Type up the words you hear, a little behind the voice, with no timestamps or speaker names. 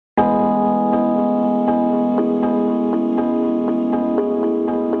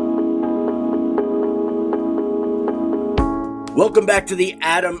Welcome back to the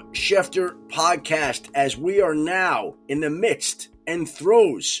Adam Schefter podcast, as we are now in the midst and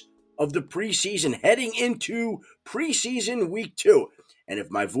throes of the preseason, heading into preseason week 2. And if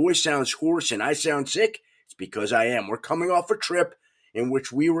my voice sounds hoarse and I sound sick, it's because I am. We're coming off a trip in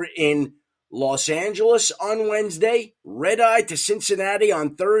which we were in Los Angeles on Wednesday, red-eye to Cincinnati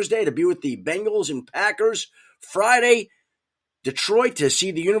on Thursday to be with the Bengals and Packers. Friday, Detroit to see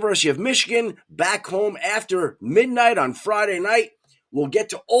the University of Michigan, back home after midnight on Friday night. We'll get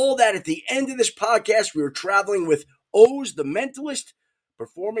to all that at the end of this podcast. We were traveling with Oz, the Mentalist,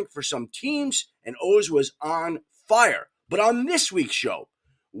 performing for some teams, and Oz was on fire. But on this week's show,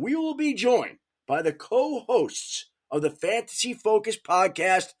 we will be joined by the co-hosts of the Fantasy Focus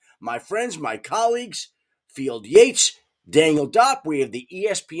podcast, my friends, my colleagues, Field Yates, Daniel Dopp. We have the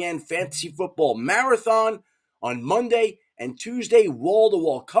ESPN Fantasy Football Marathon on Monday and Tuesday,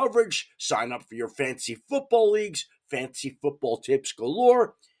 wall-to-wall coverage. Sign up for your fantasy football leagues, fantasy football tips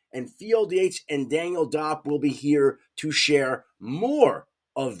galore. And Field Yates and Daniel Dopp will be here to share more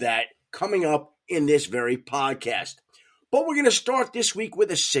of that coming up in this very podcast. But we're going to start this week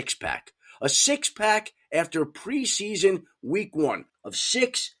with a six-pack. A six-pack after preseason week 1 of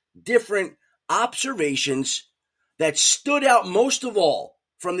 6 different observations that stood out most of all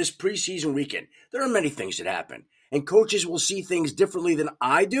from this preseason weekend. There are many things that happen, and coaches will see things differently than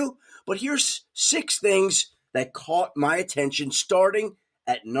I do, but here's 6 things that caught my attention, starting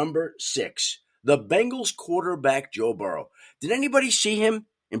at number 6. The Bengals quarterback, Joe Burrow. Did anybody see him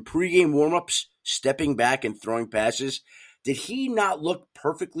in pregame warmups, stepping back and throwing passes? Did he not look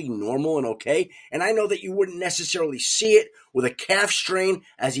perfectly normal and okay? And I know that you wouldn't necessarily see it with a calf strain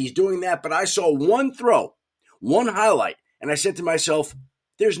as he's doing that, but I saw one throw, one highlight, and I said to myself,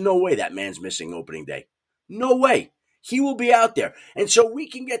 there's no way that man's missing opening day. No way. He will be out there. And so we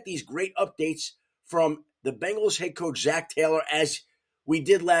can get these great updates from the Bengals head coach, Zach Taylor, as we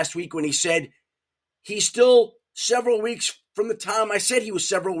did last week when he said he's still several weeks from the time I said he was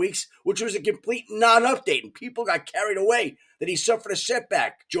several weeks, which was a complete non-update. And people got carried away that he suffered a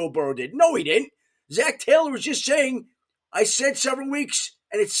setback, Joe Burrow did. No, he didn't. Zach Taylor was just saying, I said several weeks,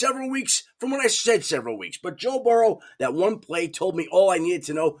 and it's several weeks from when I said several weeks. But Joe Burrow, that one play told me all I needed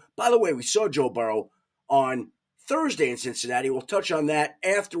to know. By the way, we saw Joe Burrow on Thursday in Cincinnati. We'll touch on that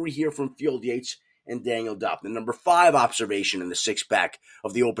after we hear from Field Yates and Daniel Dopp. The number 5 observation in the six-pack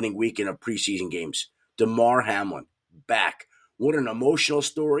of the opening weekend of preseason games, Damar Hamlin, back. What an emotional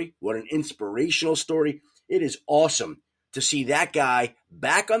story. What an inspirational story. It is awesome to see that guy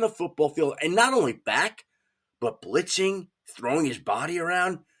back on the football field, and not only back, but blitzing, throwing his body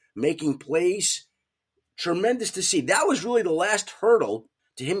around, making plays. Tremendous to see. That was really the last hurdle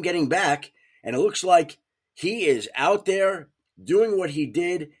to him getting back, and it looks like he is out there doing what he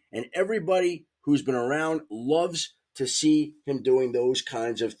did, and everybody who's been around loves to see him doing those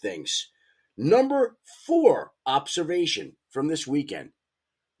kinds of things. Number 4 observation from this weekend,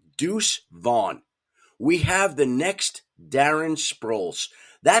 Deuce Vaughn. We have the next Darren Sproles.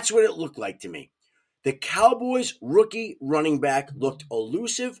 That's what it looked like to me. The Cowboys' rookie running back looked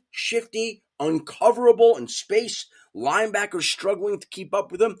elusive, shifty, uncoverable in space. Linebackers struggling to keep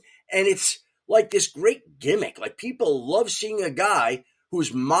up with him. And it's like this great gimmick. Like, people love seeing a guy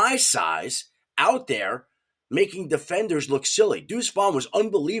who's my size out there making defenders look silly. Deuce Vaughn was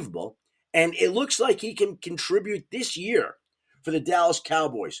unbelievable. And it looks like he can contribute this year for the Dallas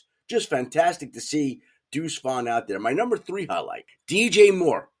Cowboys. Just fantastic to see Deuce Vaughn out there. My number 3 highlight, DJ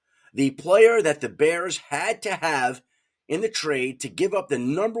Moore, the player that the Bears had to have in the trade to give up the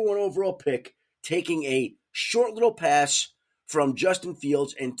number 1 overall pick, taking a short little pass from Justin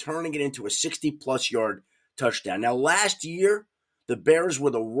Fields and turning it into a 60-plus yard touchdown. Now, last year, the Bears were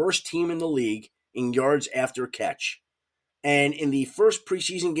the worst team in the league in yards after catch. And in the first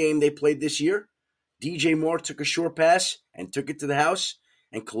preseason game they played this year, DJ Moore took a short pass and took it to the house,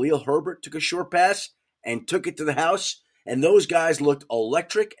 and Khalil Herbert took a short pass and took it to the house, and those guys looked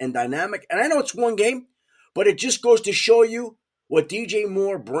electric and dynamic. And I know it's one game, but it just goes to show you what DJ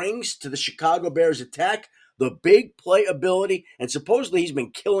Moore brings to the Chicago Bears attack, the big play ability, and supposedly he's been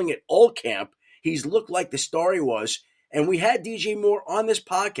killing it all camp. He's looked like the star he was, and we had DJ Moore on this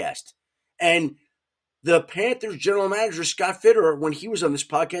podcast. And the Panthers general manager, Scott Fitterer, when he was on this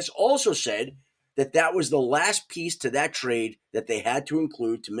podcast, also said that that was the last piece to that trade that they had to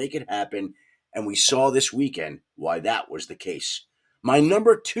include to make it happen, and we saw this weekend why that was the case. My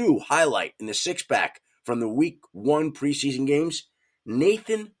number 2 highlight in the six-pack from the Week 1 preseason games,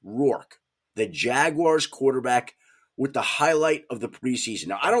 Nathan Rourke, the Jaguars quarterback, with the highlight of the preseason.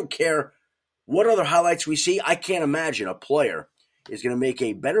 Now, I don't care what other highlights we see. I can't imagine a player is going to make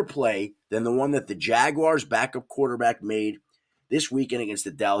a better play than the one that the Jaguars backup quarterback made this weekend against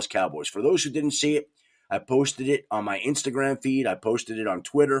the Dallas Cowboys. For those who didn't see it, I posted it on my Instagram feed. I posted it on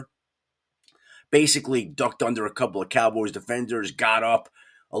Twitter. Basically ducked under a couple of Cowboys defenders, got up,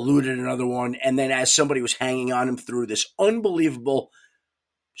 eluded another one, and then as somebody was hanging on him through this unbelievable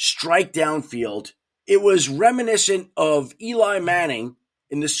strike downfield, it was reminiscent of Eli Manning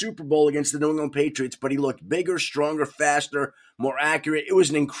in the Super Bowl against the New England Patriots, but he looked bigger, stronger, faster, more accurate. It was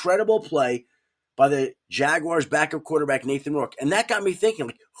an incredible play by the Jaguars' backup quarterback, Nathan Rourke. And that got me thinking,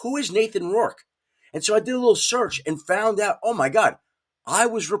 like, who is Nathan Rourke? And so I did a little search and found out, oh my God, I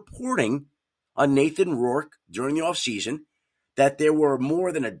was reporting on Nathan Rourke during the offseason that there were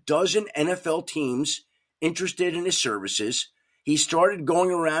more than a dozen NFL teams interested in his services. He started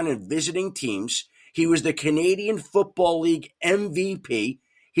going around and visiting teams. He was the Canadian Football League MVP.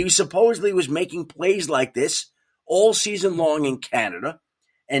 He supposedly was making plays like this all season long in Canada.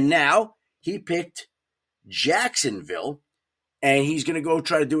 And now he picked Jacksonville, and he's going to go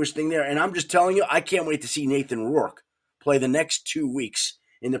try to do his thing there. And I'm just telling you, I can't wait to see Nathan Rourke play the next 2 weeks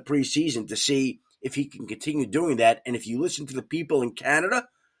in the preseason to see if he can continue doing that. And if you listen to the people in Canada,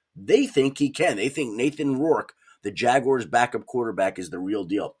 they think he can. They think Nathan Rourke, the Jaguars' backup quarterback, is the real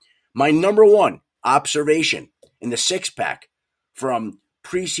deal. My number one observation in the six-pack from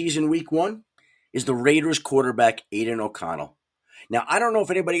preseason week 1 is the Raiders quarterback, Aiden O'Connell. Now, I don't know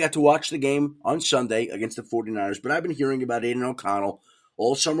if anybody got to watch the game on Sunday against the 49ers, but I've been hearing about Aiden O'Connell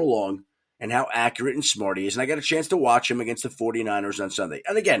all summer long and how accurate and smart he is. And I got a chance to watch him against the 49ers on Sunday.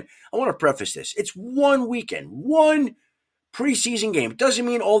 And again, I want to preface this. It's one weekend, one preseason game. It doesn't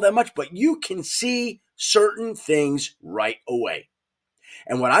mean all that much, but you can see certain things right away.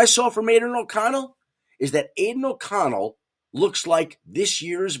 And what I saw from Aiden O'Connell is that Aiden O'Connell looks like this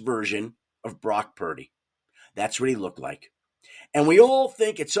year's version of Brock Purdy. That's what he looked like. And we all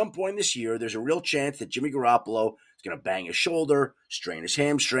think at some point this year, there's a real chance that Jimmy Garoppolo is going to bang his shoulder, strain his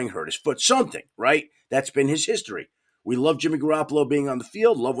hamstring, hurt his foot, something, right? That's been his history. We love Jimmy Garoppolo being on the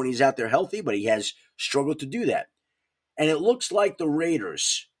field, love when he's out there healthy, but he has struggled to do that. And it looks like the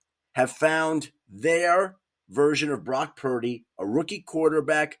Raiders have found their version of Brock Purdy, a rookie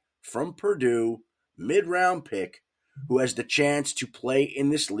quarterback from Purdue, mid-round pick, who has the chance to play in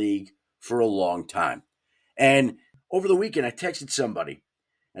this league for a long time. And over the weekend, I texted somebody,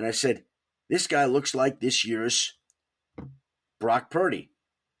 and I said, this guy looks like this year's Brock Purdy.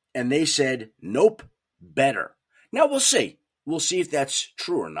 And they said, nope, better. Now, we'll see. We'll see if that's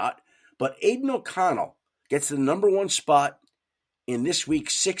true or not. But Aiden O'Connell gets the number one spot in this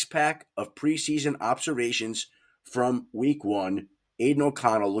week's six-pack of preseason observations from week 1. Aiden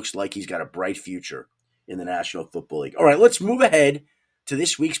O'Connell looks like he's got a bright future in the National Football League. All right, let's move ahead to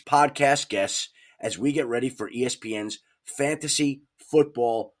this week's podcast guests as we get ready for ESPN's Fantasy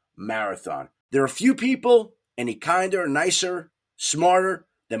Football Marathon. There are a few people any kinder, nicer, smarter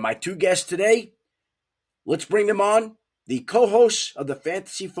than my two guests today. Let's bring them on. The co-hosts of the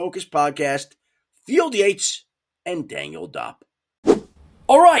Fantasy Focus podcast, Field Yates and Daniel Dopp.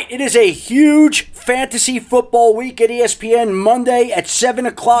 All right, it is a huge fantasy football week at ESPN. Monday at 7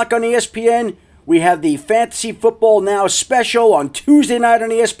 o'clock on ESPN. We have the Fantasy Football Now special on Tuesday night on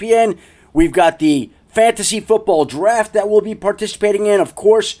ESPN. We've got the Fantasy Football Draft that we'll be participating in. Of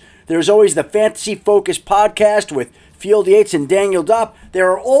course, there's always the Fantasy Focus podcast with Field Yates and Daniel Dopp. There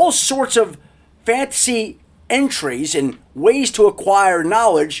are all sorts of fantasy entries and ways to acquire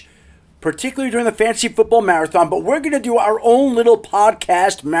knowledge, particularly during the Fantasy Football Marathon. But we're going to do our own little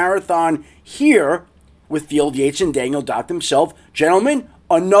podcast marathon here with Field Yates and Daniel Dopp himself. Gentlemen,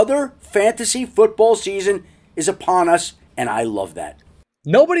 another fantasy football season is upon us, and I love that.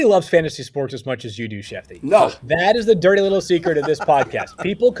 Nobody loves fantasy sports as much as you do, Shefty. No. That is the dirty little secret of this podcast.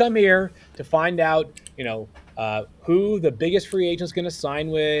 People come here to find out, who the biggest free agent is going to sign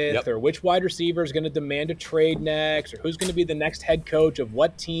with, or which wide receiver is going to demand a trade next, or who's going to be the next head coach of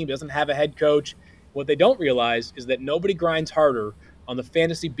what team doesn't have a head coach. What they don't realize is that nobody grinds harder on the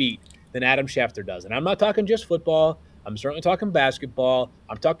fantasy beat than Adam Schefter does. And I'm not talking just football. I'm certainly talking basketball.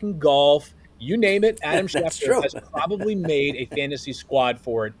 I'm talking golf. You name it, Adam Schefter has probably made a fantasy squad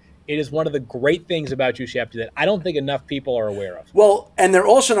for it. It is one of the great things about you, Shefty, that I don't think enough people are aware of. Well, and they're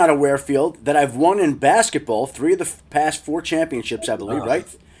also not aware, Field, that I've won in basketball 3 of the past 4 championships, I believe, right?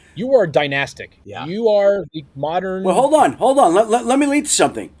 You are dynastic. Yeah. You are the modern... Well, hold on. Let me lead to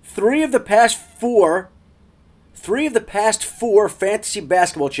something. 3 of the past 4 fantasy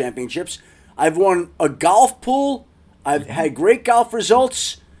basketball championships, I've won a golf pool. I've had great golf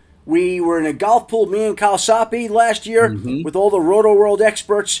results. We were in a golf pool, me and Kyle Soppe last year with all the Roto World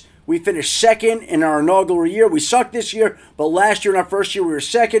experts. We finished second in our inaugural year. We sucked this year, but last year in our first year we were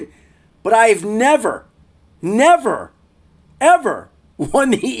second. But I've never, ever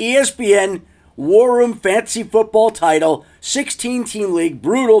won the ESPN War Room Fantasy Football title, 16-team league,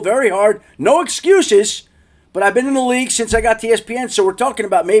 brutal, very hard, no excuses. But I've been in the league since I got to ESPN, so we're talking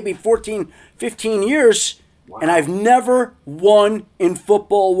about maybe 14, 15 years, and I've never won in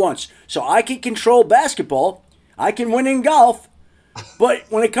football once. So I can control basketball, I can win in golf, but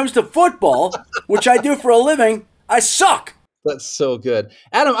when it comes to football, which I do for a living, I suck. That's so good.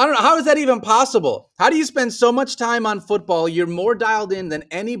 Adam, I don't know, how is that even possible? How do you spend so much time on football? You're more dialed in than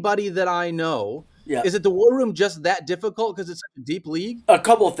anybody that I know. Yeah. Is it the War Room just that difficult because it's such a deep league? A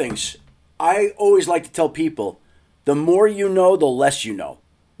couple of things. I always like to tell people, the more you know, the less you know.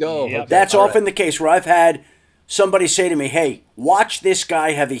 Oh, Yep. okay. That's All often right. the case where I've had somebody say to me, hey, watch this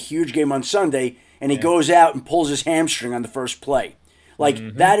guy have a huge game on Sunday, and he goes out and pulls his hamstring on the first play.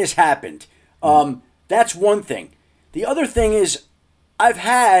 Like, that has happened. That's one thing. The other thing is, I've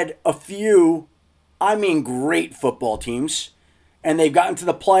had a few, great football teams, and they've gotten to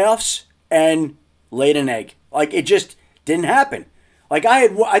the playoffs and laid an egg. Like, it just didn't happen. Like,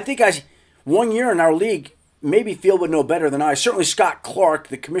 I think 1 year in our league, maybe Field would know better than I. Certainly Scott Clark,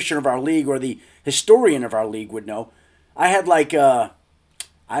 the commissioner of our league, or the historian of our league would know. I had like a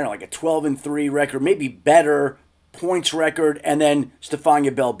 12-3 record, maybe better points record, and then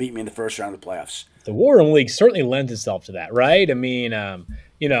Stephania Bell beat me in the first round of the playoffs. The War Room League certainly lends itself to that, right? I mean, So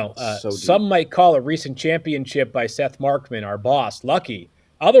deep. some might call a recent championship by Seth Markman, our boss, lucky.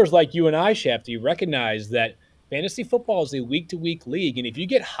 Others like you and I, Shefty, recognize that fantasy football is a week-to-week league, and if you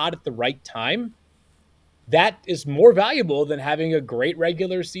get hot at the right time, that is more valuable than having a great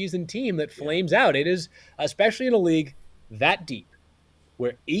regular season team that flames out. It is, especially in a league that deep,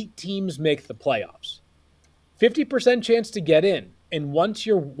 where 8 teams make the playoffs. 50% chance to get in. And once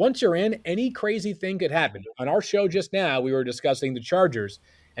you're in, any crazy thing could happen. On our show just now, we were discussing the Chargers,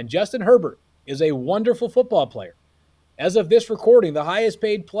 and Justin Herbert is a wonderful football player. As of this recording, the highest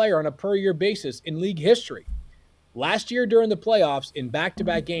paid player on a per-year basis in league history. Last year during the playoffs, in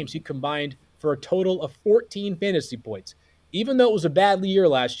back-to-back games, he combined for a total of 14 fantasy points. Even though it was a bad year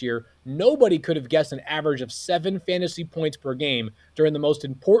last year, nobody could have guessed an average of 7 fantasy points per game during the most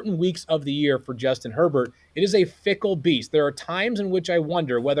important weeks of the year for Justin Herbert. It is a fickle beast. There are times in which I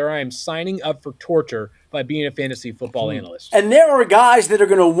wonder whether I am signing up for torture by being a fantasy football analyst. And there are guys that are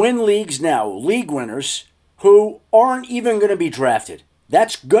going to win leagues now, league winners, who aren't even going to be drafted.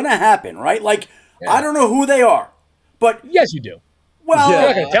 That's going to happen, right? Like, I don't know who they are, but Yes, you do. well, You're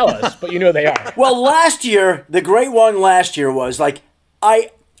not going to tell us, but you know they are. well, last year, the great one last year was like, I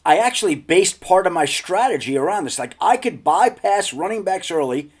actually based part of my strategy around this. Like, I could bypass running backs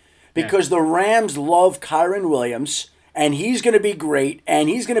early because the Rams love Kyren Williams, and he's going to be great, and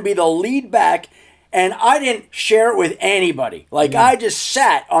he's going to be the lead back, and I didn't share it with anybody. Like, I just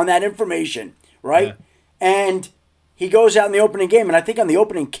sat on that information, right? Yeah. And he goes out in the opening game, and I think on the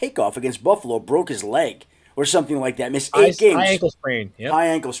opening kickoff against Buffalo, broke his leg or something like that. Missed 8 games. High ankle sprain. Yep. High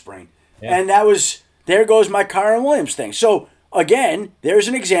ankle sprain. Yeah. And there goes my Kyren Williams thing. So, again, there's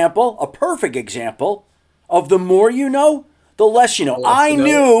an example, a perfect example of the more you know, the less you know. I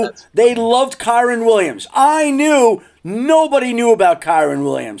knew they loved Kyren Williams. I knew nobody knew about Kyren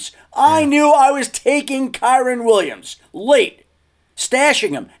Williams. I knew I was taking Kyren Williams late,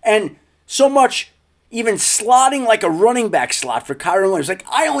 stashing him, and so much even slotting like a running back slot for Kyren Williams. Like,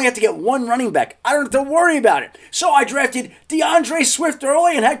 I only have to get one running back. I don't have to worry about it. So I drafted DeAndre Swift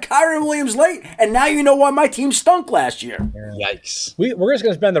early and had Kyren Williams late, and now you know why my team stunk last year. Yikes. We're just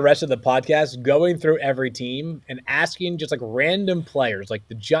going to spend the rest of the podcast going through every team and asking just like random players, like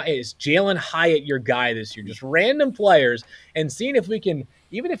is Jalen Hyatt your guy this year? Just random players, and seeing if we can,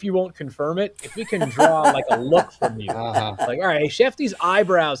 even if you won't confirm it, if we can draw like a look from you. Like, all right, Shefty's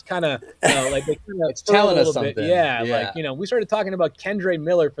eyebrows kind of, like they kind of telling us bit. something. Yeah, Yeah. like, we started talking about Kendre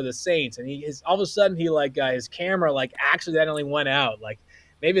Miller for the Saints, and all of a sudden he his camera like accidentally went out. Like,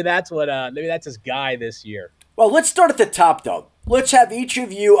 maybe that's his guy this year. Well, let's start at the top, though. Let's have each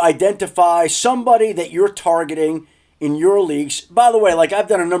of you identify somebody that you're targeting in your leagues. By the way, like, I've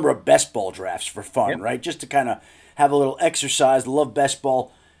done a number of best ball drafts for fun, right? Just to kind of have a little exercise. Love best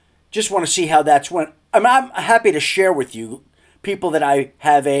ball. Just want to see how that's went. I'm happy to share with you people that I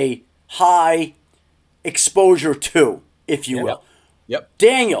have a high exposure to, if you will. Yep.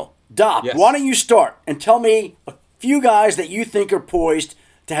 Daniel, Doc, Yes. why don't you start and tell me a few guys that you think are poised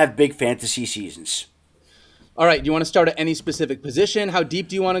to have big fantasy seasons? All right, do you want to start at any specific position? How deep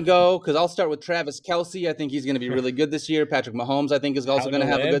do you want to go? Because I'll start with Travis Kelce. I think he's going to be really good this year. Patrick Mahomes, I think, is also going to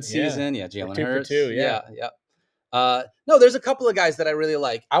have a good season. Yeah, Jalen Hurts. 2 for 2, yeah. No, there's a couple of guys that I really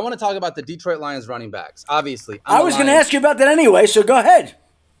like. I want to talk about the Detroit Lions running backs, obviously. I was going to ask you about that anyway, so go ahead.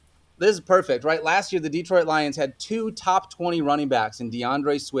 this is perfect, right? Last year, the Detroit Lions had 2 top 20 running backs in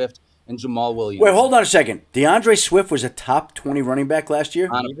DeAndre Swift and Jamal Williams. Wait, hold on a second. DeAndre Swift was a top 20 running back last year?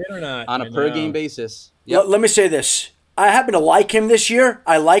 On a per-game basis. Yep. Let me say this. I happen to like him this year.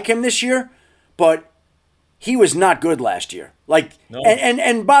 But he was not good last year.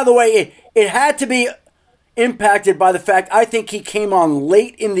 And by the way, it had to be impacted by the fact I think he came on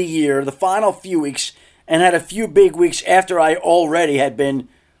late in the year, the final few weeks, and had a few big weeks after I already had been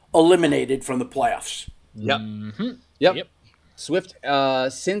eliminated from the playoffs. Yep. Mm-hmm. Yep. Swift,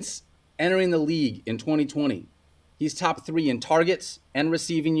 since entering the league in 2020, he's top 3 in targets and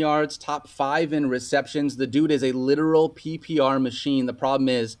receiving yards, top 5 in receptions. The dude is a literal PPR machine. The problem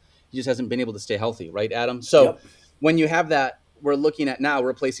is he just hasn't been able to stay healthy, right, Adam? So when you have that, we're looking at now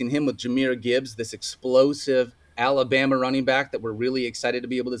replacing him with Jahmyr Gibbs, this explosive Alabama running back that we're really excited to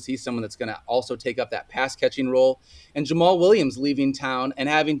be able to see, someone that's going to also take up that pass-catching role. And Jamal Williams leaving town and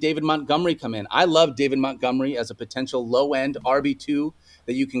having David Montgomery come in. I love David Montgomery as a potential low-end RB2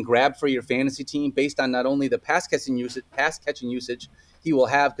 that you can grab for your fantasy team based on not only the pass-catching usage he will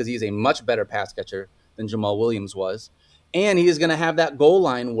have, because he's a much better pass catcher than Jamal Williams was. And he is going to have that goal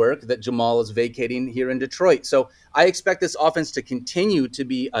line work that Jamal is vacating here in Detroit. So I expect this offense to continue to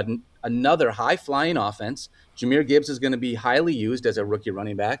be another high-flying offense. Jahmyr Gibbs is going to be highly used as a rookie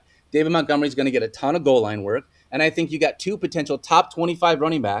running back. David Montgomery is going to get a ton of goal line work. And I think you got 2 potential top 25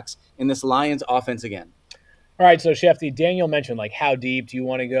 running backs in this Lions offense again. All right, so Shefty, Daniel mentioned how deep do you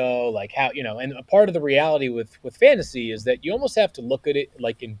want to go, how, and a part of the reality with fantasy is that you almost have to look at it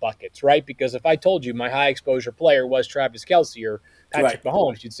in buckets, right? Because if I told you my high exposure player was Travis Kelce or Patrick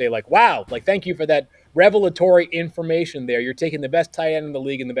Mahomes, you'd say wow, thank you for that revelatory information there. You're taking the best tight end in the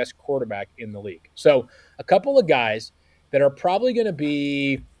league and the best quarterback in the league. So a couple of guys that are probably going to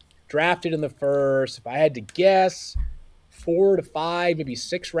be drafted in the first, if I had to guess, 4 to 5, maybe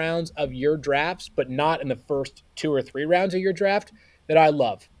 6 rounds of your drafts, but not in the first 2 or 3 rounds of your draft, that I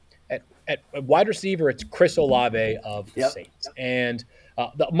love. At wide receiver, it's Chris Olave of the Saints. And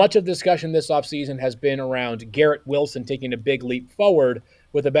much of the discussion this offseason has been around Garrett Wilson taking a big leap forward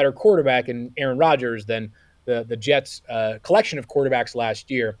with a better quarterback in Aaron Rodgers than the Jets' collection of quarterbacks last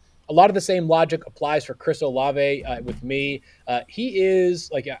year. A lot of the same logic applies for Chris Olave with me. He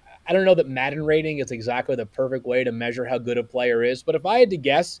is I don't know that Madden rating is exactly the perfect way to measure how good a player is, but if I had to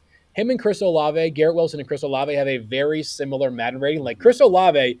guess, him and Chris Olave, Garrett Wilson and Chris Olave have a very similar Madden rating. Chris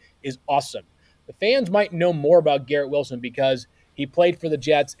Olave is awesome. The fans might know more about Garrett Wilson because he played for the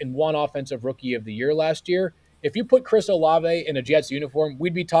Jets and won Offensive Rookie of the Year last year. If you put Chris Olave in a Jets uniform,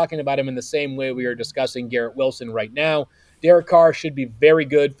 we'd be talking about him in the same way we are discussing Garrett Wilson right now. Derek Carr should be very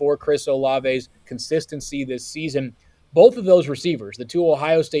good for Chris Olave's consistency this season. Both of those receivers, the 2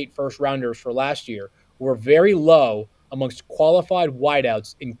 Ohio State first-rounders for last year, were very low amongst qualified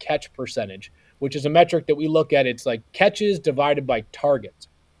wideouts in catch percentage, which is a metric that we look at. It's catches divided by targets.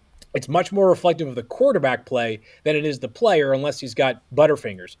 It's much more reflective of the quarterback play than it is the player, unless he's got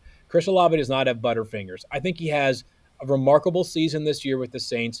butterfingers. Chris Olave does not have butterfingers. I think he has a remarkable season this year with the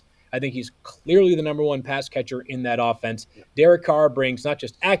Saints. I think he's clearly the number 1 pass catcher in that offense. Derek Carr brings not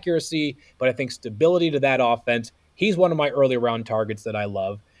just accuracy, but I think stability to that offense. He's one of my early round targets that I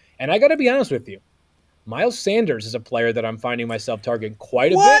love. And I got to be honest with you, Miles Sanders is a player that I'm finding myself targeting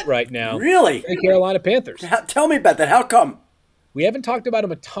quite a bit right now. Really? The Carolina Panthers. Tell me about that. How come? We haven't talked about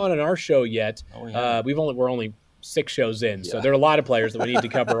him a ton on our show yet. We're only 6 shows in, so there are a lot of players that we need to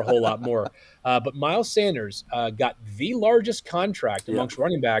cover a whole lot more. But Miles Sanders got the largest contract amongst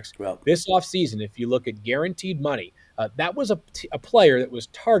running backs this offseason. If you look at guaranteed money, that was a player that was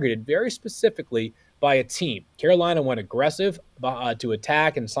targeted very specifically by a team. Carolina went aggressive to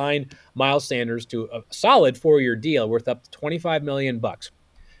attack and sign Miles Sanders to a solid 4-year deal worth up to $25 million.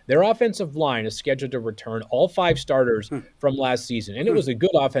 Their offensive line is scheduled to return all 5 starters from last season. And it was a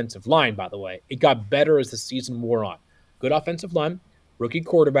good offensive line, by the way. It got better as the season wore on. Good offensive line, rookie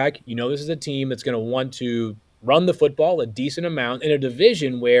quarterback. This is a team that's going to want to run the football a decent amount in a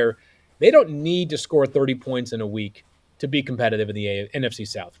division where they don't need to score 30 points in a week to be competitive in the NFC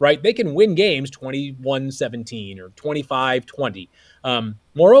South, right? They can win games 21-17 or 25-20.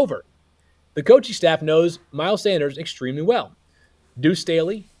 Moreover, the coaching staff knows Miles Sanders extremely well. Deuce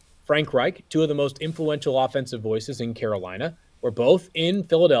Staley, Frank Reich, 2 of the most influential offensive voices in Carolina, were both in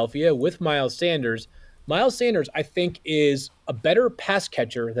Philadelphia with Miles Sanders. Miles Sanders, I think, is a better pass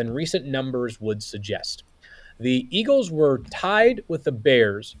catcher than recent numbers would suggest. The Eagles were tied with the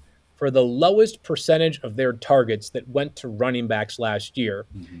Bears for the lowest percentage of their targets that went to running backs last year.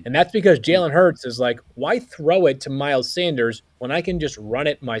 And that's because Jalen Hurts is why throw it to Miles Sanders when I can just run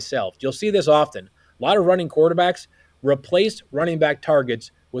it myself? You'll see this often. A lot of running quarterbacks replace running back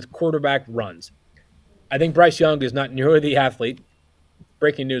targets with quarterback runs. I think Bryce Young is not nearly the athlete.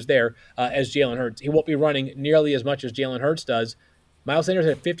 Breaking news there, as Jalen Hurts. He won't be running nearly as much as Jalen Hurts does. Miles Sanders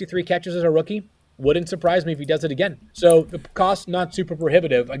had 53 catches as a rookie. Wouldn't surprise me if he does it again. So the cost, not super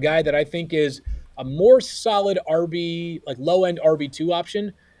prohibitive. A guy that I think is a more solid RB, like low-end RB2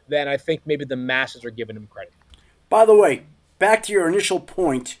 option than I think maybe the masses are giving him credit. By the way, back to your initial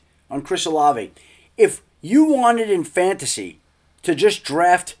point on Chris Olave. If you wanted in fantasy to just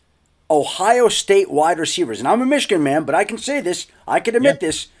draft Ohio State wide receivers, and I'm a Michigan man, but I can say this, I can admit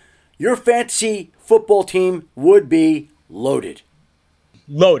this, your fantasy football team would be loaded.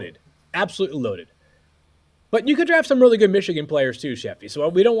 Loaded. Absolutely loaded. But you could draft some really good Michigan players too, Sheffy. So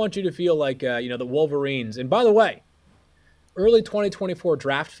we don't want you to feel like, the Wolverines. And by the way, early 2024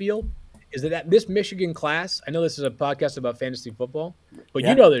 draft feel is that this Michigan class, I know this is a podcast about fantasy football, but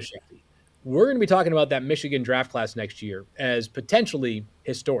you know this, Sheffy. We're going to be talking about that Michigan draft class next year as potentially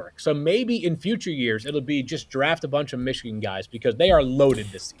historic. So maybe in future years, it'll be just draft a bunch of Michigan guys because they are loaded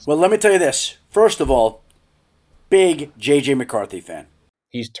this season. Well, let me tell you this. First of all, big J.J. McCarthy fan.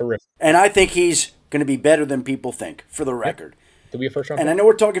 He's terrific. And I think he's going to be better than people think, for the record. Could be a first round. And I know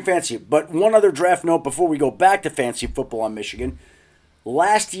we're talking fancy, but one other draft note before we go back to fancy football on Michigan.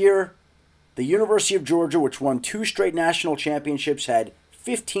 Last year, the University of Georgia, which won 2 straight national championships, had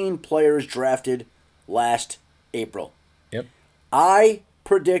 15 players drafted last April. Yep. I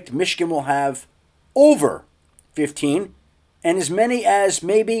predict Michigan will have over 15 and as many as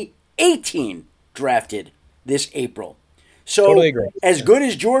maybe 18 drafted this April. So totally agree. As good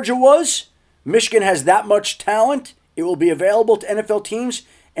as Georgia was, Michigan has that much talent. It will be available to NFL teams,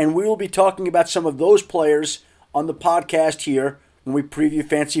 and we will be talking about some of those players on the podcast here when we preview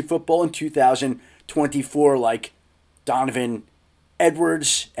fantasy football in 2024, like Donovan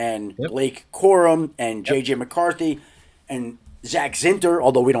Edwards and Blake Corum and J.J. McCarthy and Zach Zinter,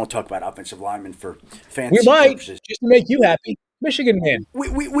 although we don't talk about offensive linemen for fantasy purposes. Just to make you happy. Michigan man.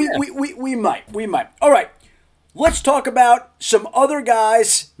 We might. All right. Let's talk about some other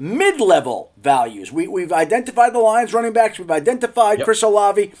guys' mid-level values. We've identified the Lions running backs. We've identified Chris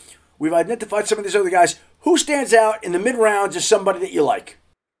Olave. We've identified some of these other guys. Who stands out in the mid-rounds as somebody that you like?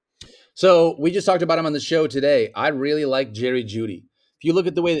 So we just talked about him on the show today. I really like Jerry Jeudy. If you look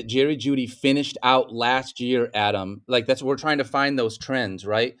at the way that Jerry Jeudy finished out last year, Adam, we're trying to find those trends,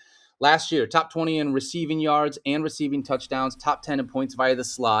 right? Last year, top 20 in receiving yards and receiving touchdowns, top 10 in points via the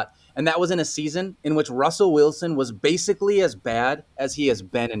slot. And that was in a season in which Russell Wilson was basically as bad as he has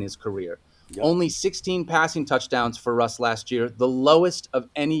been in his career. Yep. Only 16 passing touchdowns for Russ last year, the lowest of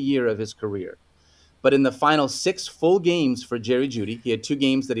any year of his career. But in the final 6 full games for Jerry Jeudy, he had 2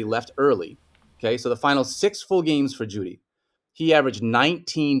 games that he left early. Okay, so the final 6 full games for Jeudy, he averaged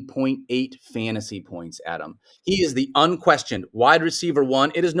 19.8 fantasy points, Adam. He is the unquestioned wide receiver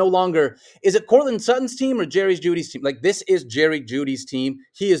 1. It is no longer, is it Cortland Sutton's team or Jerry Jeudy's team? This is Jerry Jeudy's team.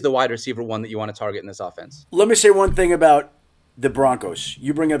 He is the wide receiver 1 that you want to target in this offense. Let me say one thing about the Broncos.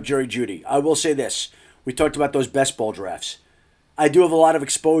 You bring up Jerry Jeudy. I will say this. We talked about those best ball drafts. I do have a lot of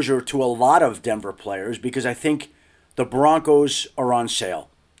exposure to a lot of Denver players because I think the Broncos are on sale.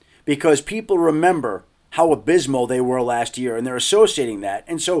 Because people remember how abysmal they were last year, and they're associating that.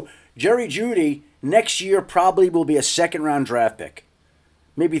 And so Jerry Jeudy next year probably will be a second-round draft pick,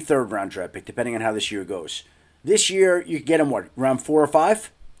 maybe third-round draft pick, depending on how this year goes. This year, you can get him, round 4 or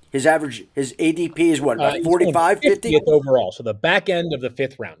 5? His ADP is about 45, 50? 50th overall, so the back end of the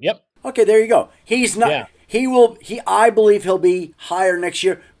 5th round. Yep. Okay, there you go. He's not. Yeah. I believe he'll be higher next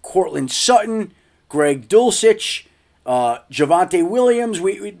year. Cortland Sutton, Greg Dulcich, Javonte Williams,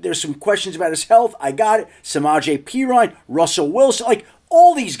 there's some questions about his health. I got it. Samaje Perine, Russell Wilson,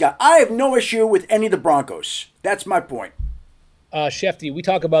 all these guys. I have no issue with any of the Broncos. That's my point. Shefty, we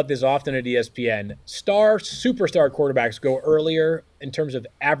talk about this often at ESPN. Superstar quarterbacks go earlier in terms of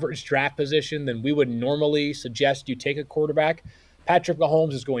average draft position than we would normally suggest you take a quarterback. Patrick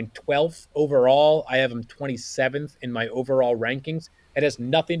Mahomes is going 12th overall. I have him 27th in my overall rankings. It has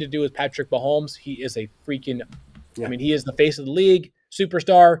nothing to do with Patrick Mahomes. He is a freaking he is the face of the league,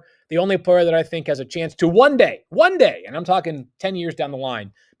 superstar, the only player that I think has a chance to one day, and I'm talking 10 years down the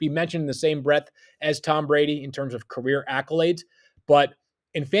line, be mentioned in the same breath as Tom Brady in terms of career accolades. But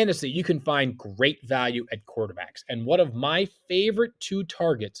in fantasy, you can find great value at quarterbacks. And one of my favorite 2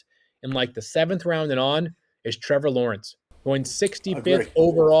 targets in the 7th round and on is Trevor Lawrence, going 65th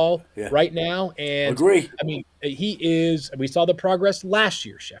overall right now. And Agree. We saw the progress last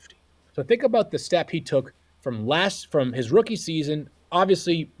year, Shefty. So think about the step he took from his rookie season.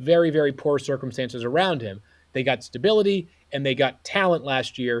 Obviously, very, very poor circumstances around him. They got stability and they got talent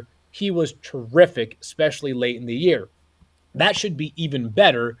last year. He was terrific, especially late in the year. that should be even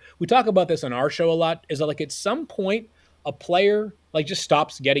better. We talk about this on our show a lot, is that like at some point a player like just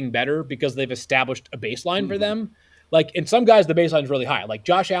stops getting better because they've established a baseline for them. Like in some guys, the baseline is really high. Like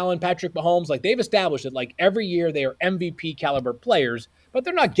Josh Allen, Patrick Mahomes, like they've established it. Like every year they are MVP caliber players, but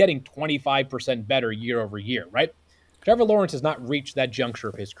they're not getting 25% better year over year, right? Trevor Lawrence has not reached that juncture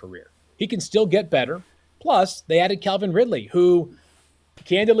of his career. He can still get better. Plus, they added Calvin Ridley, who,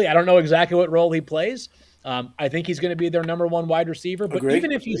 candidly, I don't know exactly what role he plays. I think he's going to be their number one wide receiver. But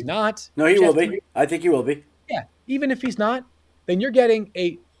even if he's not. No, he will be. I think he will be. Yeah, even if he's not, then you're getting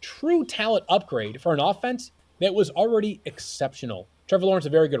a true talent upgrade for an offense that was already exceptional. Trevor Lawrence is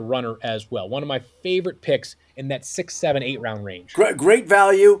a very good runner as well. One of my favorite picks in that 6, 7, 8 round range. Great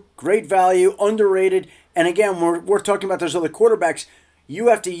value, underrated. And again, we're talking about those other quarterbacks. You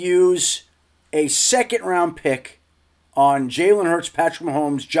have to use a second round pick on Jalen Hurts, Patrick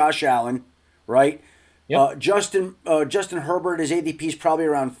Mahomes, Josh Allen, right? Yep. Justin Herbert, his ADP is probably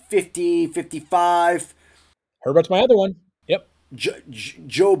around 50, 55. Herbert's my other one. Yep.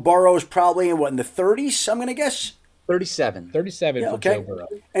 Joe Burrow's probably in the 30s, I'm going to guess? 37 for Joe Burrow.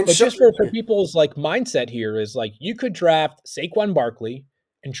 And but just for people's like mindset here is like you could draft Saquon Barkley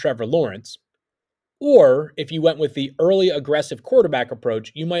and Trevor Lawrence, or if you went with the early aggressive quarterback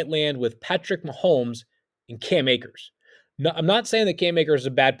approach, you might land with Patrick Mahomes and Cam Akers. No, I'm not saying that Cam Akers is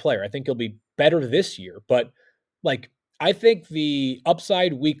a bad player. I think he'll be better this year, but like I think the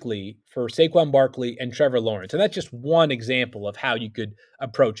upside weekly for Saquon Barkley and Trevor Lawrence, and that's just one example of how you could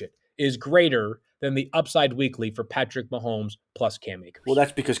approach it, is greater than the upside weekly for Patrick Mahomes plus Cam Akers. Well,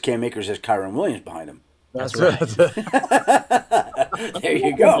 that's because Cam Akers has Kyron Williams behind him. That's right. There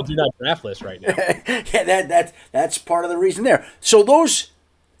you go. I do not draft list right now. Yeah, that's part of the reason there. So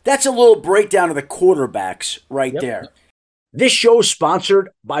that's a little breakdown of the quarterbacks right there. This show is sponsored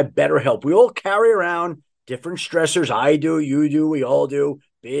by BetterHelp. We all carry around different stressors. I do, you do, we all do,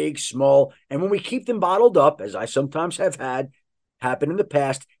 big, small. And when we keep them bottled up, as I sometimes have had happen in the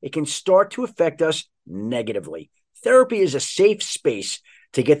past, it can start to affect us negatively. Therapy is a safe space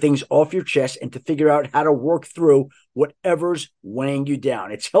to get things off your chest and to figure out how to work through whatever's weighing you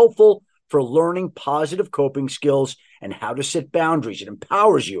down. It's helpful for learning positive coping skills and how to set boundaries. It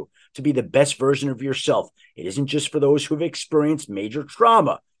empowers you to be the best version of yourself. It isn't just for those who have experienced major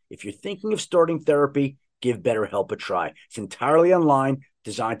trauma. If you're thinking of starting therapy, give BetterHelp a try. It's entirely online,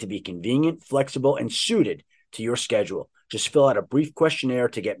 designed to be convenient, flexible, and suited to your schedule. Just fill out a brief questionnaire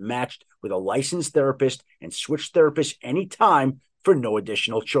to get matched with a licensed therapist and switch therapists anytime for no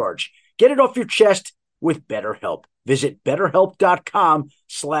additional charge. Get it off your chest with BetterHelp. Visit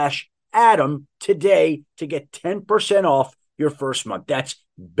BetterHelp.com/Adam today to get 10% off your first month. That's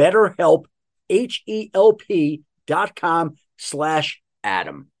BetterHelp,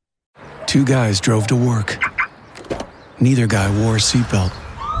 HELP.com/Adam. Two guys drove to work. Neither guy wore a seatbelt.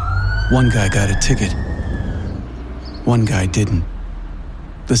 One guy got a ticket. One guy didn't.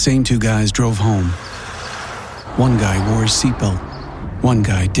 The same two guys drove home. One guy wore his seatbelt. One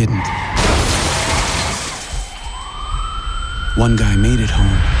guy didn't. One guy made it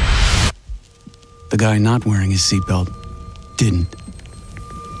home. The guy not wearing his seatbelt didn't.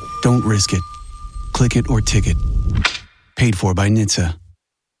 Don't risk it. Click it or ticket. Paid for by NHTSA.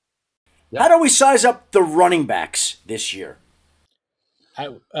 How do we size up the running backs this year?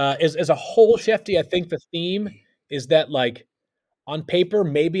 As a whole, Shefty, I think the theme is that, like, on paper,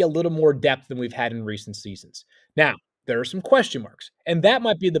 maybe a little more depth than we've had in recent seasons. Now, there are some question marks, and that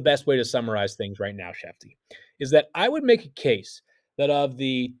might be the best way to summarize things right now, Shefty, is that I would make a case that of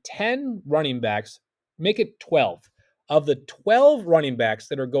the 10 running backs, make it 12. Of the 12 running backs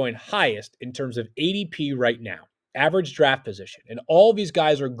that are going highest in terms of ADP right now, average draft position, and all these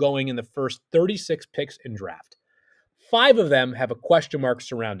guys are going in the first 36 picks in draft, 5 of them have a question mark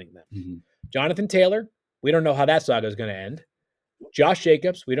surrounding them. Mm-hmm. Jonathan Taylor, we don't know how that saga is going to end. Josh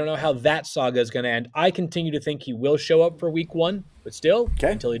Jacobs, we don't know how that saga is going to end. I continue to think he will show up for week 1, but still,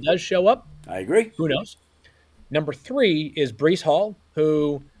 until he does show up, I agree. Who knows? Number 3 is Breece Hall,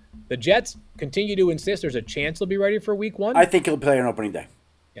 who the Jets continue to insist there's a chance he'll be ready for week 1. I think he'll play on opening day.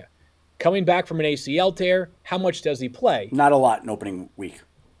 Yeah. Coming back from an ACL tear, how much does he play? Not a lot in opening week.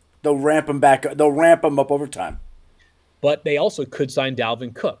 They'll ramp him back. They'll ramp him up over time. But they also could sign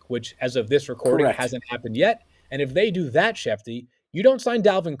Dalvin Cook, which as of this recording hasn't happened yet. And if they do that, Shefty, you don't sign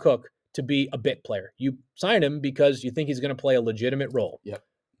Dalvin Cook to be a bit player. You sign him because you think he's going to play a legitimate role. Yep.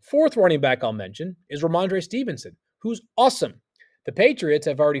 4th running back I'll mention is Ramondre Stevenson, who's awesome. The Patriots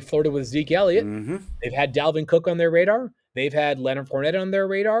have already flirted with Zeke Elliott. Mm-hmm. They've had Dalvin Cook on their radar. They've had Leonard Fournette on their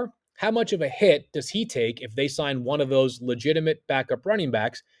radar. How much of a hit does he take if they sign one of those legitimate backup running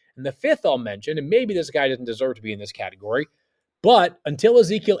backs? And the 5th I'll mention, and maybe this guy doesn't deserve to be in this category, But until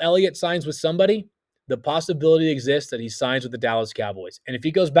Ezekiel Elliott signs with somebody, the possibility exists that he signs with the Dallas Cowboys. And if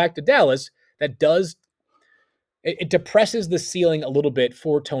he goes back to Dallas, that does it depresses the ceiling a little bit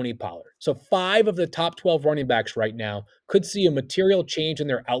for Tony Pollard. So 5 of the top 12 running backs right now could see a material change in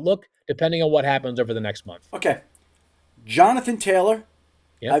their outlook depending on what happens over the next month. Okay. Jonathan Taylor,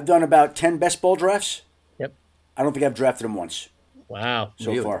 yep. I've done about 10 best ball drafts. Yep. I don't think I've drafted him once. Wow.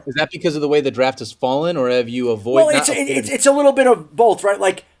 So far. Is that because of the way the draft has fallen, or have you avoided? Well, it's a little bit of both, right?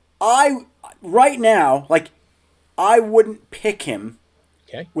 Like, right now, I wouldn't pick him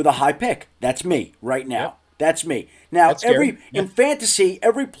with a high pick. That's me right now. Yep. That's me. Now, in fantasy,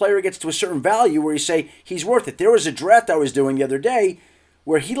 every player gets to a certain value where you say he's worth it. There was a draft I was doing the other day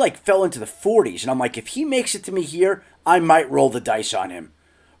where he fell into the 40s, and I'm like, if he makes it to me here, I might roll the dice on him,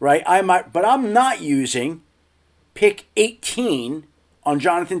 right? I might, but I'm not using pick 18 on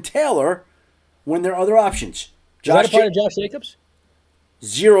Jonathan Taylor when there are other options. Is that a part of Josh Jacobs?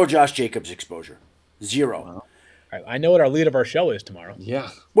 0 Josh Jacobs exposure. 0. Wow. All right, I know what our lead of our show is tomorrow. Yeah.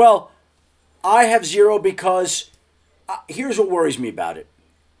 Well, I have 0 because here's what worries me about it.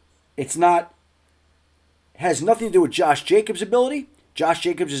 It has nothing to do with Josh Jacobs' ability. Josh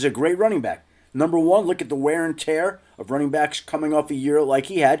Jacobs is a great running back. Number 1, look at the wear and tear of running backs coming off a year like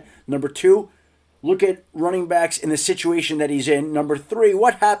he had. Number 2, look at running backs in the situation that he's in. Number 3,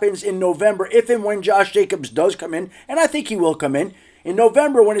 what happens in November if and when Josh Jacobs does come in, and I think he will come in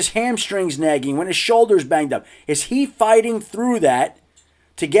November when his hamstring's nagging, when his shoulder's banged up. Is he fighting through that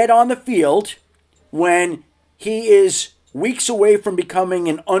to get on the field when he is weeks away from becoming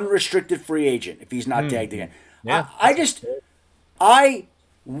an unrestricted free agent if he's not tagged again? Yeah. I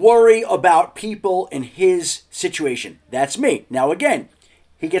worry about people in his situation. That's me. Now, again,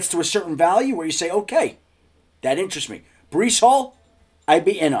 he gets to a certain value where you say, okay, that interests me. Breece Hall, I'd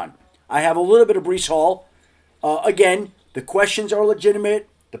be in on. I have a little bit of Breece Hall. Again, the questions are legitimate.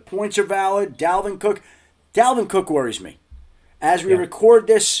 The points are valid. Dalvin Cook worries me. As we record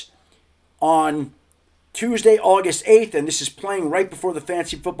this on Tuesday, August 8th, and this is playing right before the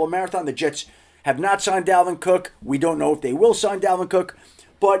Fantasy Football Marathon, the Jets have not signed Dalvin Cook. We don't know if they will sign Dalvin Cook,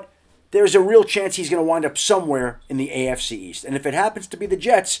 but there's a real chance he's going to wind up somewhere in the AFC East. And if it happens to be the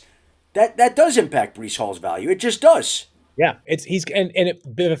Jets, that does impact Breece Hall's value. It just does. Yeah,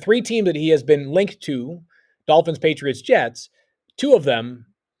 the 3 teams that he has been linked to, Dolphins, Patriots, Jets, 2 of them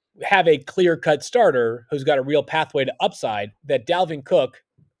have a clear-cut starter who's got a real pathway to upside that Dalvin Cook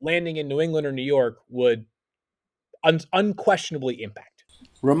landing in New England or New York would unquestionably impact.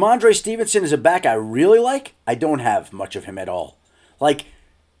 Ramondre Stevenson is a back I really like. I don't have much of him at all.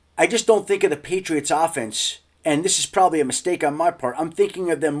 I just don't think of the Patriots offense, and this is probably a mistake on my part. I'm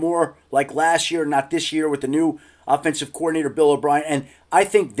thinking of them more like last year, not this year, with the new offensive coordinator, Bill O'Brien, and I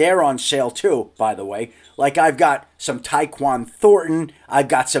think they're on sale too, by the way. I've got some Tyquan Thornton, I've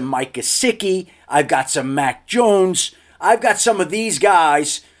got some Mike Gesicki, I've got some Mac Jones, I've got some of these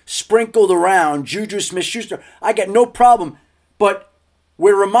guys sprinkled around, Juju Smith-Schuster. I got no problem, but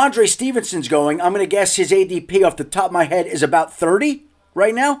where Ramondre Stevenson's going, I'm going to guess his ADP off the top of my head is about 30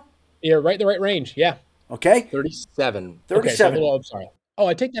 right now? Yeah, right in the right range, yeah. Okay? 37. Okay, so I'm sorry. Oh,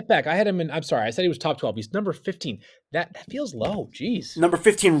 I take that back. I had him in, I'm sorry, I said he was top 12. He's number 15. That feels low, jeez. Number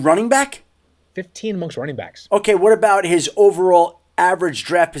 15 running back? 15 amongst running backs. Okay, what about his overall average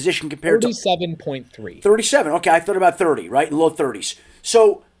draft position compared 37.3. 37, okay, I thought about 30, right? Low 30s.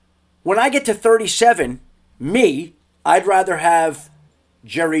 So when I get to 37, I'd rather have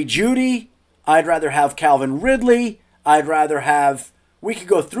Jerry Jeudy. I'd rather have Calvin Ridley. I'd rather have, we could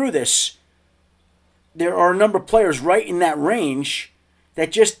go through this. There are a number of players right in that range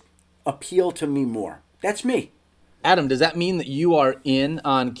that just appeal to me more. That's me. Adam, does that mean that you are in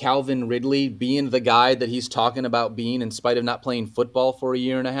on Calvin Ridley being the guy that he's talking about being in spite of not playing football for a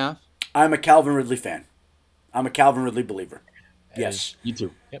year and a half? I'm a Calvin Ridley fan. I'm a Calvin Ridley believer. Yes. You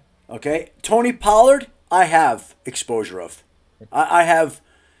too. Yep. Okay. Tony Pollard, I have exposure of. I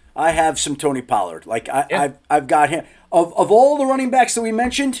have some Tony Pollard. I've got him. Of all the running backs that we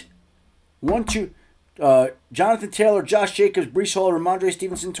mentioned, Jonathan Taylor, Josh Jacobs, Breece Hall, Ramondre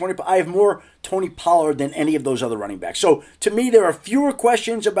Stevenson, I have more Tony Pollard than any of those other running backs. So to me, there are fewer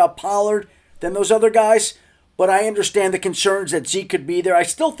questions about Pollard than those other guys, but I understand the concerns that Zeke could be there. I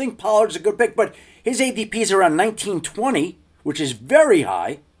still think Pollard's a good pick, but his ADP is around 1920, which is very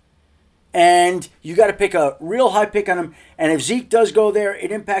high. And you got to pick a real high pick on him. And if Zeke does go there,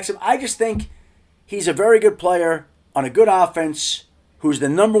 it impacts him. I just think he's a very good player on a good offense who's the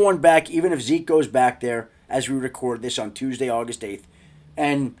number 1 back, even if Zeke goes back there as we record this on Tuesday, August 8th.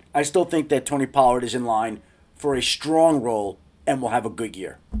 And I still think that Tony Pollard is in line for a strong role and will have a good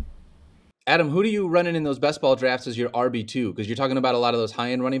year. Adam, who do you run in those best ball drafts as your RB2? Because you're talking about a lot of those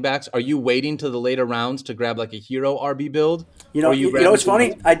high-end running backs. Are you waiting to the later rounds to grab like a hero RB build? You know what's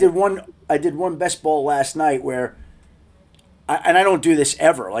funny? I did one best ball last night where, and I don't do this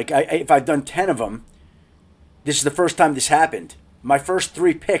ever. Like if I've done 10 of them, this is the first time this happened. My first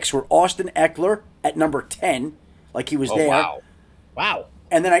 3 picks were Austin Eckler at number 10, like he was there. Wow.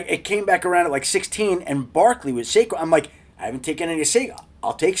 And then it came back around at like 16, and Barkley was Saquon. I'm like, I haven't taken any of Saquon.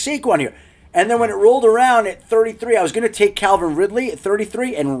 I'll take Saquon here. And then when it rolled around at 33, I was going to take Calvin Ridley at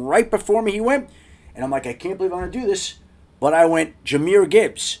 33, and right before me he went. And I'm like, I can't believe I'm going to do this. But I went Jahmyr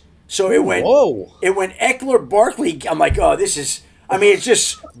Gibbs. So it went Eckler, Barkley. I'm like, oh, this is, it's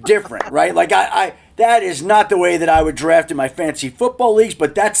just different, right? Like that is not the way that I would draft in my fantasy football leagues,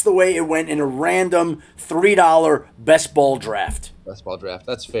 but that's the way it went in a random $3 best ball draft. Best ball draft.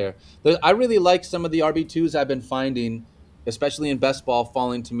 That's fair. I really like some of the RB2s I've been finding, especially in best ball,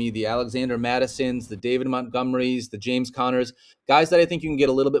 falling to me. The Alexander Madisons, the David Montgomerys, the James Connors, guys that I think you can get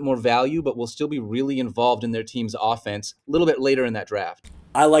a little bit more value, but will still be really involved in their team's offense a little bit later in that draft.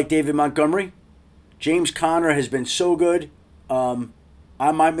 I like David Montgomery. James Conner has been so good. I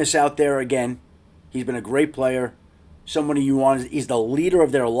might miss out there again. He's been a great player. Somebody you want. He's the leader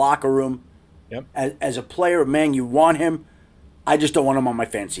of their locker room. Yep. As a player, man, you want him. I just don't want him on my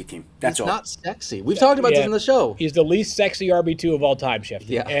fantasy team. That's all. He's not sexy. We've talked about this in the show. He's the least sexy RB2 of all time, Shefty.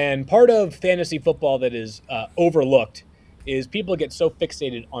 Yeah. And part of fantasy football that is overlooked is people get so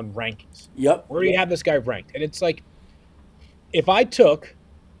fixated on rankings. Yep. Where do you have this guy ranked? And it's like, if I took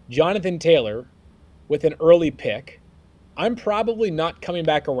Jonathan Taylor with an early pick, I'm probably not coming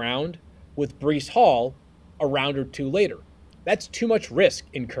back around with Breece Hall a round or 2 later. That's too much risk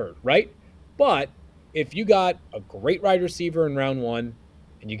incurred, right? But if you got a great wide receiver in round 1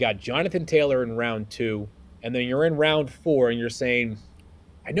 and you got Jonathan Taylor in round 2, and then you're in round 4 and you're saying,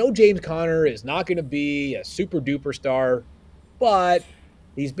 I know James Conner is not going to be a super duper star, but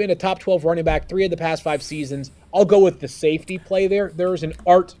he's been a top 12 running back 3 of the past 5 seasons. I'll go with the safety play there. There's an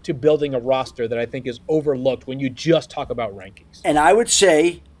art to building a roster that I think is overlooked when you just talk about rankings. And I would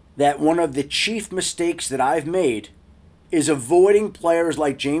say that one of the chief mistakes that I've made is avoiding players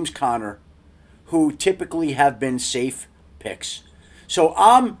like James Conner, who typically have been safe picks. So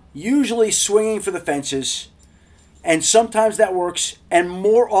I'm usually swinging for the fences, and sometimes that works, and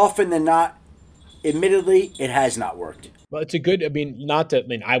more often than not, admittedly, it has not worked. Well, it's a good,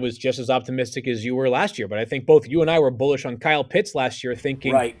 I was just as optimistic as you were last year, but I think both you and I were bullish on Kyle Pitts last year,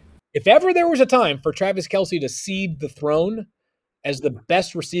 thinking, right, if ever there was a time for Travis Kelce to cede the throne as the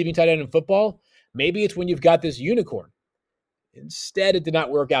best receiving tight end in football, maybe it's when you've got this unicorn. Instead, it did not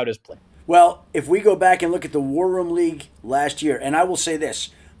work out as planned. Well, if we go back and look at the War Room League last year, and I will say this,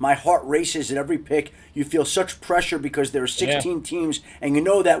 my heart races at every pick. You feel such pressure because there are 16 teams, and you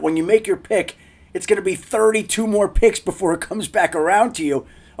know that when you make your pick, it's going to be 32 more picks before it comes back around to you,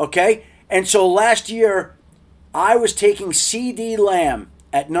 okay? And so last year, I was taking C.D. Lamb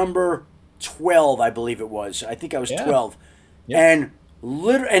at number 12, I believe it was. I think I was 12. Yeah.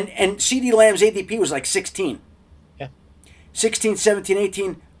 And C.D. Lamb's ADP was like 16. Yeah. 16, 17,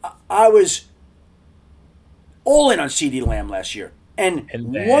 18. I was all in on C.D. Lamb last year. And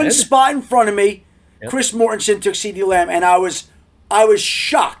one spot in front of me, Chris Mortensen took C.D. Lamb, and I was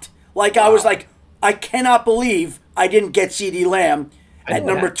shocked. Like, I was like, I cannot believe I didn't get C.D. Lamb at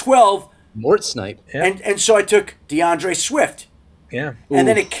number 12. Mort snipe. Yeah. And so I took DeAndre Swift. Yeah. And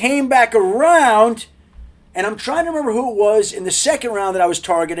then it came back around, and I'm trying to remember who it was in the second round that I was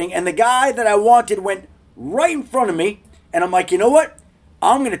targeting, and the guy that I wanted went right in front of me, and I'm like, you know what?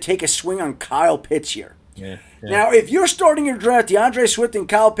 I'm going to take a swing on Kyle Pitts here. Yeah. Now, if you're starting your draft DeAndre Swift and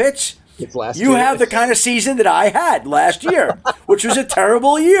Kyle Pitts, you have the kind of season that I had last year, which was a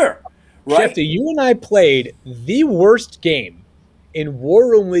terrible year. Right? Shefty, you and I played the worst game in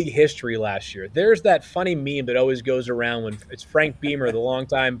War Room League history last year. There's that funny meme that always goes around when it's Frank Beamer, the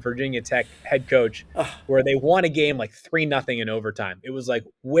longtime Virginia Tech head coach, where they won a game like 3-0 in overtime. It was like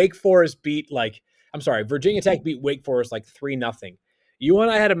Virginia Tech beat Wake Forest like 3-0. You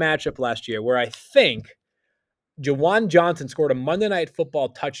and I had a matchup last year where I think Jawan Johnson scored a Monday Night Football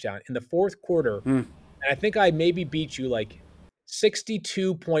touchdown in the fourth quarter, and I think I maybe beat you like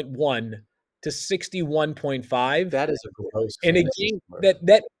 62.1 to 61.5. That is a gross. In a game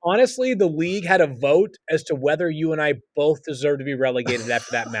that honestly, the league had a vote as to whether you and I both deserve to be relegated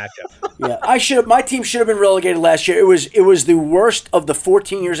after that matchup. Yeah, my team should have been relegated last year. It was the worst of the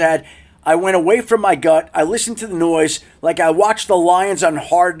 14 years I had. I went away from my gut. I listened to the noise. Like, I watched the Lions on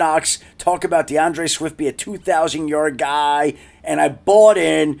Hard Knocks talk about DeAndre Swift be a 2,000-yard guy, and I bought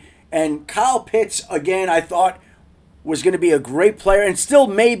in. And Kyle Pitts, again, I thought, was going to be a great player and still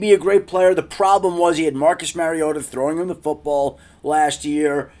may be a great player. The problem was he had Marcus Mariota throwing him the football last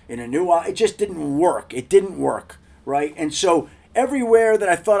year in a new. It just didn't work. It didn't work, right? And so everywhere that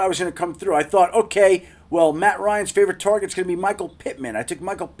I thought I was going to come through, I thought, okay, well, Matt Ryan's favorite target's going to be Michael Pittman. I took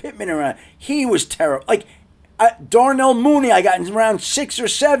Michael Pittman around. He was terrible. Like Darnell Mooney, I got in round 6 or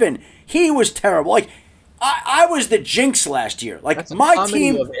 7. He was terrible. Like I was the jinx last year. Like my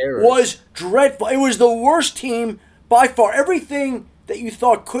team was dreadful. It was the worst team by far. Everything that you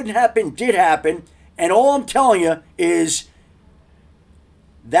thought couldn't happen did happen. And all I'm telling you is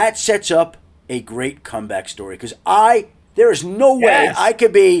that sets up a great comeback story. Because there is no way I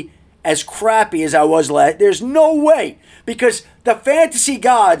could be as crappy as I was last. There's no way. Because the fantasy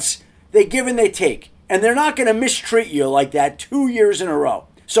gods, they give and they take. And they're not going to mistreat you like that 2 years in a row.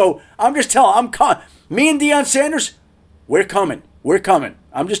 So I'm just telling me and Deion Sanders, we're coming. We're coming.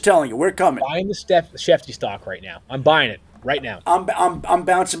 I'm just telling you, we're coming. Buying the Shefty stock right now. I'm buying it right now. I'm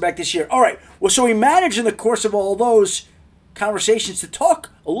bouncing back this year. All right. Well, so we managed in the course of all those conversations to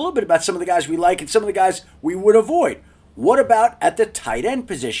talk a little bit about some of the guys we like and some of the guys we would avoid. What about at the tight end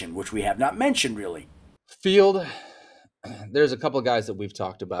position, which we have not mentioned really? Field, there's a couple of guys that we've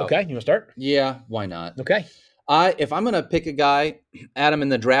talked about. Okay, you want to start? Yeah, why not? Okay. If I'm going to pick a guy, Adam, in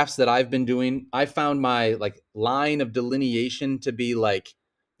the drafts that I've been doing, I found my line of delineation to be like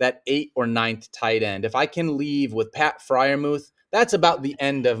that 8th or 9th tight end. If I can leave with Pat Freiermuth, that's about the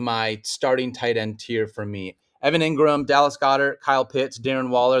end of my starting tight end tier for me. Evan Ingram, Dallas Goedert, Kyle Pitts, Darren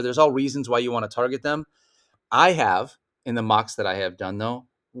Waller, there's all reasons why you want to target them. I have, in the mocks that I have done though,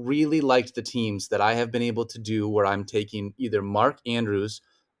 really liked the teams that I have been able to do where I'm taking either Mark Andrews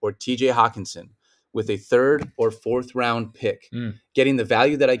or TJ Hawkinson with a 3rd or 4th round pick, getting the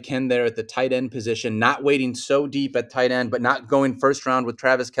value that I can there at the tight end position, not waiting so deep at tight end, but not going first round with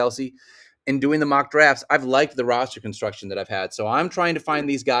Travis Kelce. And doing the mock drafts, I've liked the roster construction that I've had. So I'm trying to find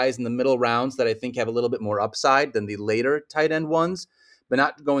these guys in the middle rounds that I think have a little bit more upside than the later tight end ones, but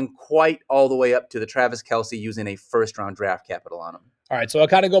not going quite all the way up to the Travis Kelce using a first round draft capital on them. All right, so I'll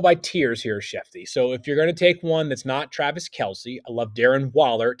kind of go by tiers here, Shefty. So if you're going to take one that's not Travis Kelce, I love Darren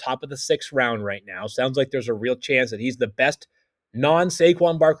Waller, top of the 6th round right now. Sounds like there's a real chance that he's the best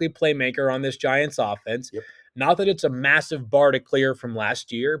non-Saquon Barkley playmaker on this Giants offense. Yep. Not that it's a massive bar to clear from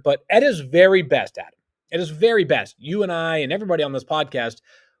last year, but at his very best, Adam. At his very best. You and I and everybody on this podcast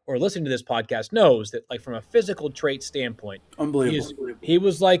or listening to this podcast knows that, like, from a physical trait standpoint, unbelievable. He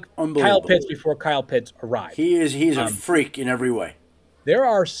was like Kyle Pitts before Kyle Pitts arrived. He's a freak in every way. There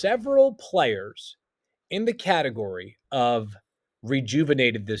are several players in the category of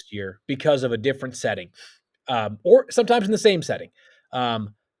rejuvenated this year because of a different setting, or sometimes in the same setting.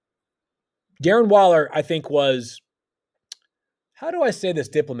 Darren Waller, I think, was, how do I say this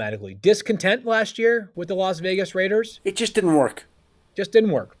diplomatically, discontent last year with the Las Vegas Raiders. It just didn't work.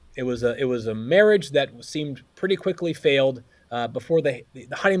 It was a marriage that seemed pretty quickly failed before the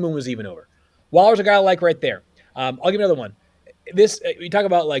honeymoon was even over. Waller's a guy I like right there. I'll give you another one. This, we talk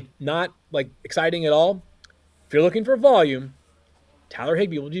about not exciting at all. If you're looking for volume, Tyler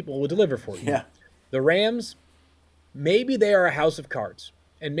Higbee will deliver for you. Yeah. The Rams, maybe they are a house of cards,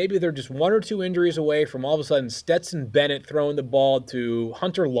 and maybe they're just 1 or 2 injuries away from all of a sudden Stetson Bennett throwing the ball to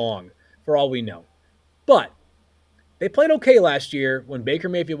Hunter Long, for all we know. But they played okay last year when Baker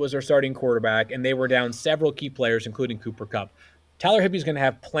Mayfield was their starting quarterback, and they were down several key players, including Cooper Kupp. Tyler Higbee's going to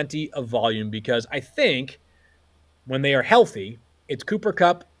have plenty of volume because I think when they are healthy, it's Cooper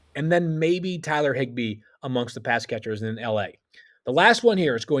Kupp and then maybe Tyler Higbee amongst the pass catchers in L.A. The last one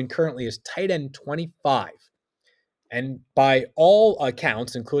here is going currently is tight end 25. And by all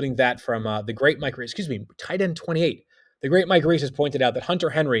accounts, including that from the great Mike Reese, tight end 28. The great Mike Reese has pointed out that Hunter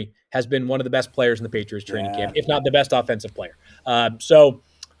Henry has been one of the best players in the Patriots training camp, if not the best offensive player.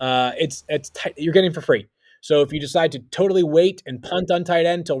 It's you're getting for free. So if you decide to totally wait and punt on tight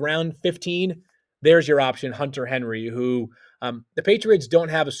end until round 15, there's your option, Hunter Henry, who the Patriots don't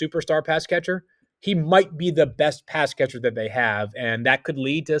have a superstar pass catcher. He might be the best pass catcher that they have, and that could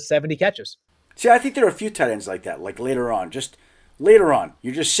lead to 70 catches. See, I think there are a few tight ends like that, like later on. Just later on.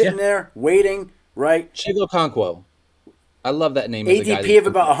 You're just sitting there waiting, right? Chig Okonkwo. I love that name. ADP of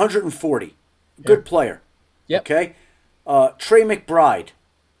about 140. Good player. Yep. Okay? Trey McBride.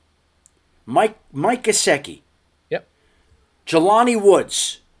 Mike Gesicki. Yep. Jelani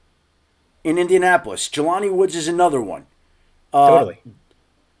Woods in Indianapolis. Jelani Woods is another one. Totally.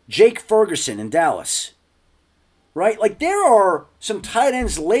 Jake Ferguson in Dallas. Right? Like, there are some tight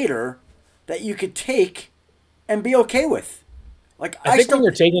ends later that you could take and be okay with. Like, I think when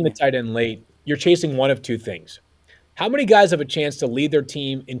you're taking the tight end late, you're chasing one of two things. How many guys have a chance to lead their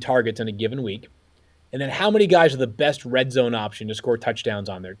team in targets in a given week? And then how many guys are the best red zone option to score touchdowns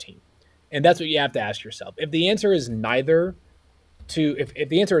on their team? And that's what you have to ask yourself. If the answer is if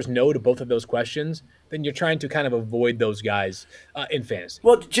the answer is no to both of those questions, then you're trying to kind of avoid those guys in fantasy.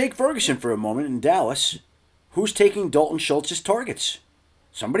 Well, Jake Ferguson for a moment in Dallas, who's taking Dalton Schultz's targets?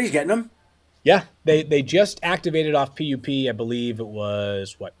 Somebody's getting them. Yeah, they just activated off PUP. I believe it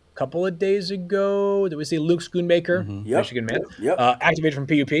was a couple of days ago. Did we see Luke Schoonmaker, Michigan man, activated from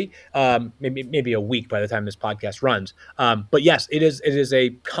PUP? Maybe a week by the time this podcast runs. But yes, it is a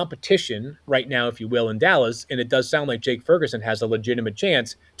competition right now, if you will, in Dallas, and it does sound like Jake Ferguson has a legitimate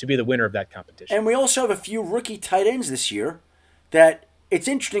chance to be the winner of that competition. And we also have a few rookie tight ends this year that it's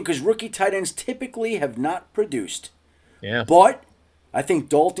interesting because rookie tight ends typically have not produced. Yeah, but I think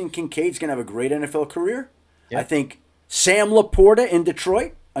Dalton Kincaid's going to have a great NFL career. Yeah. I think Sam Laporta in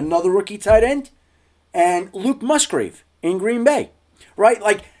Detroit, another rookie tight end, and Luke Musgrave in Green Bay, right?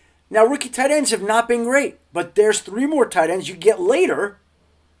 Like, now rookie tight ends have not been great, but there's 3 more tight ends you get later,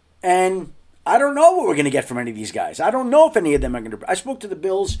 and I don't know what we're going to get from any of these guys. I don't know if any of them are going to. I spoke to the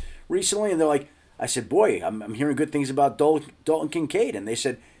Bills recently, and they're like, I said, boy, I'm hearing good things about Dalton Kincaid, and they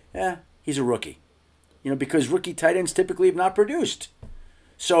said, he's a rookie. Because rookie tight ends typically have not produced.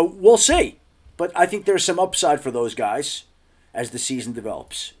 So we'll see. But I think there's some upside for those guys as the season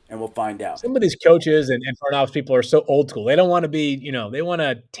develops, and we'll find out. Some of these coaches and front office people are so old school. They don't want to be, they want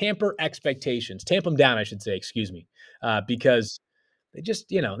to tamp them down, I should say, because they just,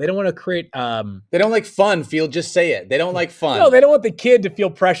 they don't want to create. They don't like fun, Field. Just say it. They don't like fun. No, they don't want the kid to feel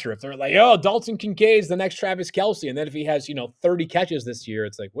pressure. If they're like, Dalton Kincaid's the next Travis Kelce. And then if he has, 30 catches this year,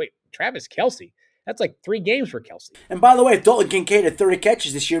 it's like, wait, Travis Kelce? That's like 3 games for Kelce. And by the way, if Dalton Kincaid had 30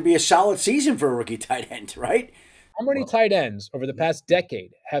 catches this year, it'd be a solid season for a rookie tight end, right? How many tight ends over the past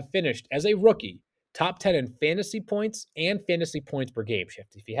decade have finished as a rookie top 10 in fantasy points and fantasy points per game,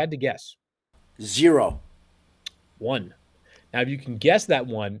 Shifty? If you had to guess. 0. 1. Now, if you can guess that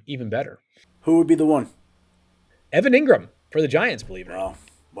one, even better. Who would be the one? Evan Ingram for the Giants, believe it or not.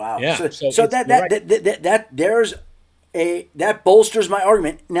 Wow. Yeah. So that bolsters my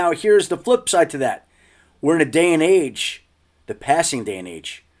argument. Now, here's the flip side to that. We're in a day and age, the passing day and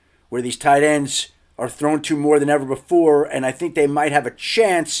age, where these tight ends are thrown to more than ever before, and I think they might have a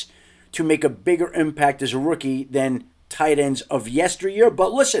chance to make a bigger impact as a rookie than tight ends of yesteryear.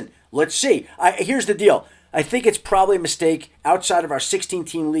 But listen, let's see. Here's the deal. I think it's probably a mistake outside of our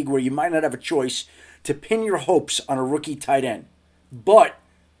 16-team league where you might not have a choice to pin your hopes on a rookie tight end. But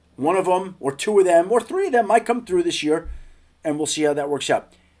one of them or 2 of them or 3 of them might come through this year, and we'll see how that works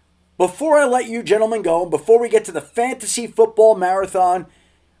out. Before I let you gentlemen go, and before we get to the Fantasy Football Marathon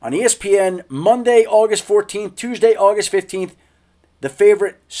on ESPN, Monday, August 14th, Tuesday, August 15th, the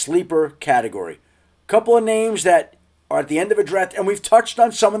favorite sleeper category. Couple of names that are at the end of a draft, and we've touched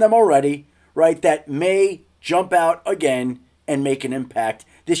on some of them already, right, that may jump out again and make an impact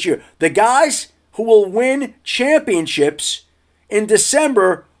this year. The guys who will win championships in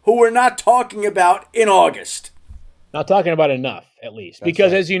December who we're not talking about in August. Not talking about enough, at least.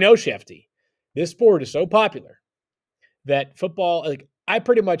 Because as you know, Shefty, this sport is so popular that football, I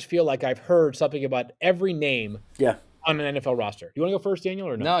pretty much feel like I've heard something about every name on an NFL roster. You want to go first, Daniel,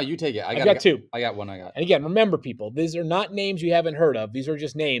 or no? No, you take it. I've got 2. I got one. And again, remember, people, these are not names you haven't heard of. These are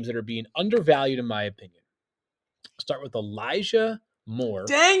just names that are being undervalued, in my opinion. I'll start with Elijah Moore.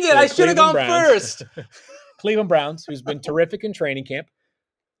 Dang it, I should have gone first. Cleveland Browns, who's been terrific in training camp.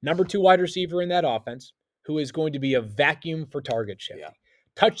 Number 2 wide receiver in that offense, who is going to be a vacuum for target shifting. Yeah.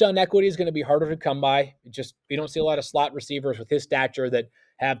 Touchdown equity is going to be harder to come by. We don't see a lot of slot receivers with his stature that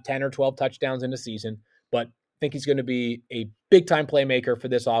have 10 or 12 touchdowns in a season, but I think he's going to be a big-time playmaker for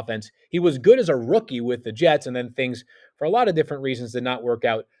this offense. He was good as a rookie with the Jets, and then things, for a lot of different reasons, did not work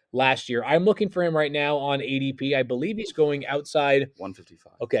out last year. I'm looking for him right now on ADP. I believe he's going outside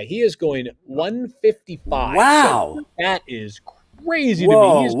 155. Okay, he is going 155. Wow. So that is crazy to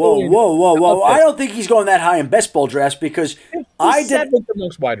me. Whoa. I don't think he's going that high in best ball drafts because I did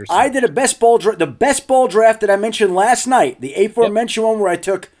the best ball draft that I mentioned last night, the aforementioned one where I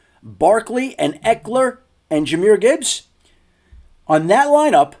took Barkley and Eckler and Jahmyr Gibbs. On that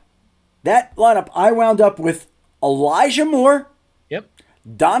lineup, I wound up with Elijah Moore,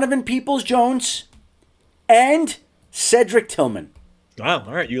 Donovan Peoples-Jones, and Cedric Tillman. Wow,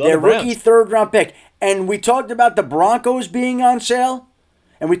 all right. You love their the Browns. Rookie 3rd-round pick. And we talked about the Broncos being on sale,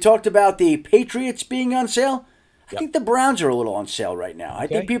 and we talked about the Patriots being on sale. I think the Browns are a little on sale right now. I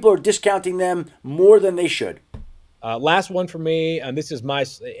think people are discounting them more than they should. Last one for me, and this is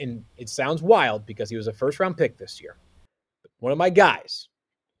and it sounds wild because he was a first-round pick this year. But one of my guys,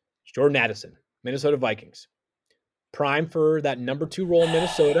 Jordan Addison, Minnesota Vikings. Prime for that number 2 role in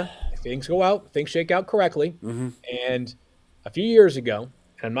Minnesota. I things shake out correctly. And a few years ago,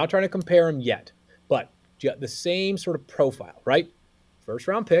 and I'm not trying to compare him yet, but you got the same sort of profile, right? First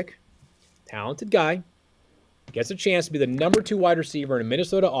round pick, talented guy, gets a chance to be the number 2 wide receiver in a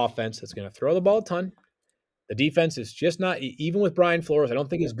Minnesota offense that's going to throw the ball a ton. The defense is just not, even with Brian Flores, I don't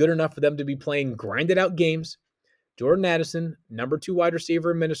think it's good enough for them to be playing grinded out games. Jordan Addison, number 2 wide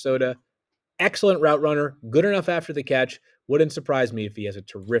receiver in Minnesota, excellent route runner, good enough after the catch. Wouldn't surprise me if he has a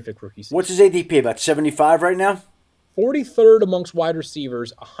terrific rookie season. What's his ADP, about 75 right now? 43rd amongst wide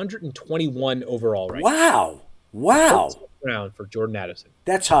receivers, 121 overall right now. Wow. Round for Jordan Addison.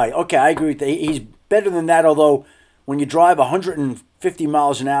 That's high. Okay, I agree with that. He's better than that, although when you drive 150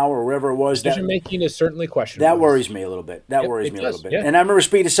 miles an hour or whatever it was, decision-making is certainly questionable. That worries me a little bit. And I remember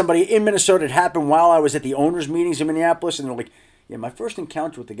speaking to somebody in Minnesota. It happened while I was at the owners' meetings in Minneapolis, and they're like, yeah, my first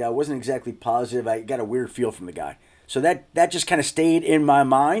encounter with the guy wasn't exactly positive. I got a weird feel from the guy. So that just kind of stayed in my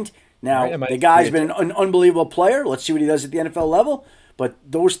mind. Now, the guy's been an unbelievable player. Let's see what he does at the NFL level. But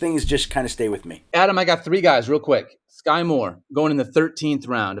those things just kind of stay with me. Adam, I got 3 guys real quick. Sky Moore going in the 13th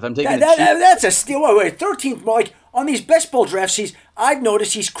round. If I'm taking that's a steal. Wait, 13th. Like on these best ball drafts, I've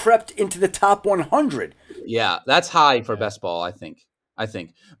noticed he's crept into the top 100. Yeah, that's high for best ball, I think.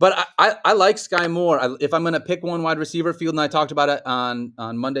 But I like Sky Moore. If I'm going to pick one wide receiver, Field and I talked about it on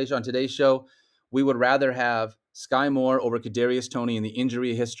Monday on today's show. We would rather have Sky Moore over Kadarius Toney in the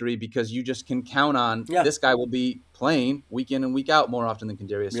injury history because you just can count on this guy will be playing week in and week out more often than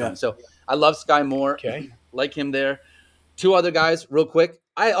Kadarius Toney. So I love Sky Moore. Okay. Like him there. 2 other guys real quick.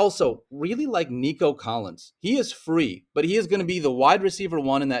 I also really like Nico Collins. He is free, but he is going to be the wide receiver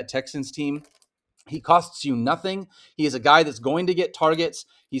 1 in that Texans team. He costs you nothing. He is a guy that's going to get targets.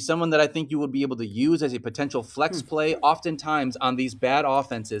 He's someone that I think you would be able to use as a potential flex play. Oftentimes on these bad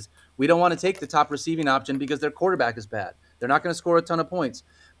offenses, we don't want to take the top receiving option because their quarterback is bad. They're not going to score a ton of points.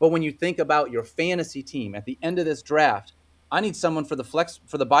 But when you think about your fantasy team at the end of this draft, I need someone for the flex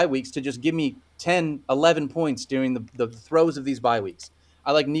for the bye weeks to just give me 10, 11 points during the throws of these bye weeks.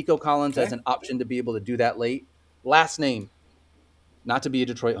 I like Nico Collins as an option to be able to do that late. Last name, not to be a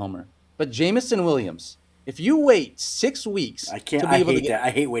Detroit homer, but Jameson Williams. If you wait 6 weeks, I hate that.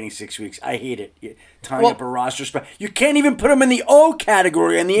 I hate waiting 6 weeks. I hate it. Tying up a roster spot. You can't even put him in the O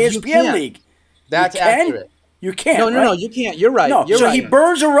category in the ESPN league. That's accurate. You can't. No, you can't. You're right. No, You're right. He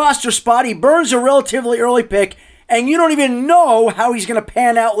burns a roster spot. He burns a relatively early pick, and you don't even know how he's going to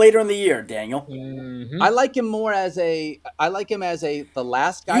pan out later in the year, Daniel. Mm-hmm. I like him more as the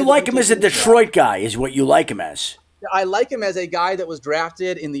last guy. You like him as a Detroit guy, is what you like him as. I like him as a guy that was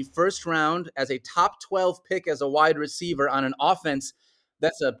drafted in the first round as a top 12 pick as a wide receiver on an offense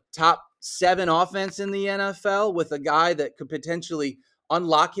that's a top 7 offense in the NFL with a guy that could potentially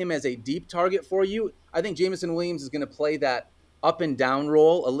unlock him as a deep target for you. I think Jameson Williams is going to play that up and down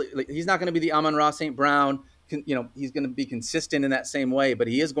role. He's not going to be the Amon-Ra St. Brown. He's going to be consistent in that same way, but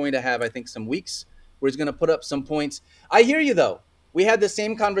he is going to have, I think, some weeks where he's going to put up some points. I hear you, though. We had the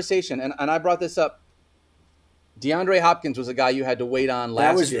same conversation, and I brought this up. DeAndre Hopkins was a guy you had to wait on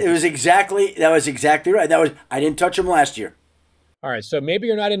last year. That was exactly right. I didn't touch him last year. All right, so maybe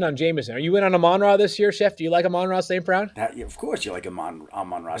you're not in on Jameson. Are you in on Amon-Ra this year, Chef? Do you like Amon-Ra St. Brown? Of course you like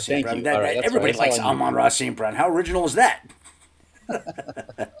Amon-Ra St. Brown. Right, everybody likes Amon-Ra St. Brown. How original is that?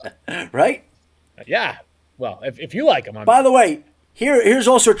 Right? Yeah. Well, if you like him. By the way, here's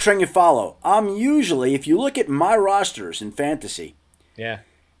also a trend you follow. I'm usually, if you look at my rosters in fantasy,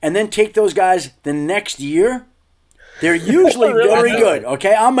 and then take those guys the next year, they're usually very good.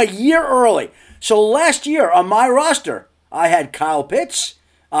 Okay, I'm a year early. So last year on my roster, I had Kyle Pitts,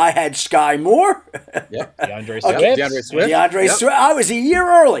 I had Sky Moore, DeAndre Swift. I was a year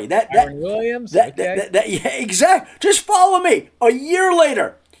early. Aaron Williams. Exactly. Just follow me. A year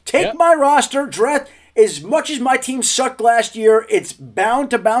later, take my roster, draft. As much as my team sucked last year, it's bound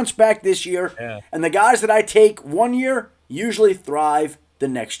to bounce back this year. Yeah. And the guys that I take one year usually thrive the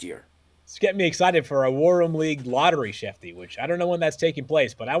next year. It's getting me excited for a War Room League lottery, Shefty, which I don't know when that's taking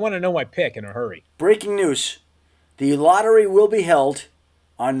place, but I want to know my pick in a hurry. Breaking news. The lottery will be held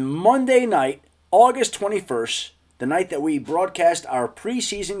on Monday night, August 21st, the night that we broadcast our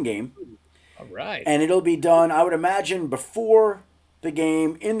preseason game. All right. And it'll be done, I would imagine, before the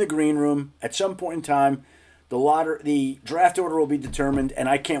game in the green room at some point in time. The draft order will be determined, and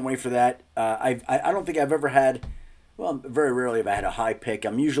I can't wait for that. I don't think I've ever had, well, very rarely have I had a high pick.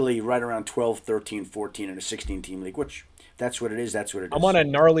 I'm usually right around 12, 13, 14 in a 16-team league, which that's what it is. That's what it is. I'm on a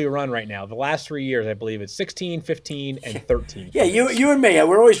gnarly run right now. The last 3 years, I believe it's 16, 15, and 13. Yeah, you and me,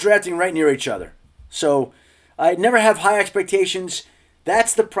 we're always drafting right near each other. So I never have high expectations.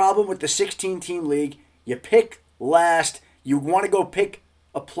 That's the problem with the 16-team league. You pick last. You want to go pick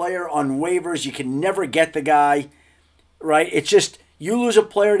a player on waivers. You can never get the guy, right? It's just you lose a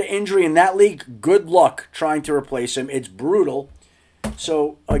player to injury in that league, good luck trying to replace him. It's brutal.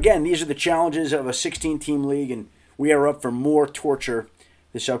 So, again, these are the challenges of a 16-team league, and we are up for more torture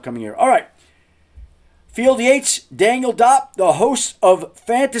this upcoming year. All right. Field Yates, Daniel Dopp, the hosts of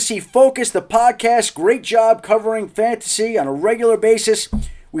Fantasy Focus, the podcast. Great job covering fantasy on a regular basis.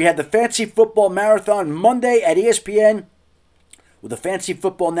 We had the Fantasy Football Marathon Monday at ESPN with a Fantasy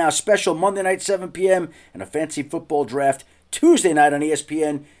Football Now special Monday night, 7 p.m., and a Fantasy Football Draft Tuesday night on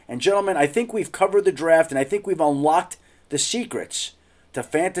ESPN. And, gentlemen, I think we've covered the draft, and I think we've unlocked the secrets to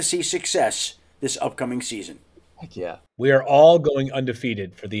fantasy success this upcoming season. Heck yeah. We are all going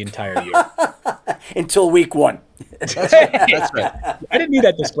undefeated for the entire year. Until week 1. That's right. I didn't need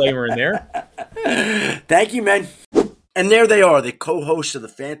that disclaimer in there. Thank you, men. And there they are, the co-hosts of the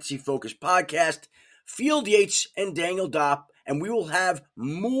Fantasy Focus podcast, Field Yates and Daniel Dopp, and we will have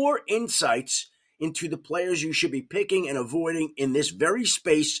more insights into the players you should be picking and avoiding in this very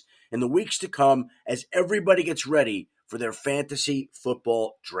space in the weeks to come as everybody gets ready for their fantasy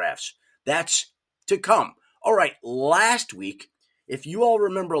football drafts. That's to come. All right, last week, if you all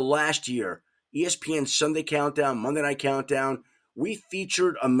remember last year, ESPN Sunday Countdown, Monday Night Countdown, we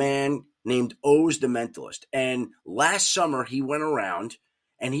featured a man named Oz the Mentalist. And last summer, he went around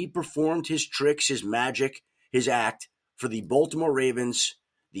and he performed his tricks, his magic, his act for the Baltimore Ravens,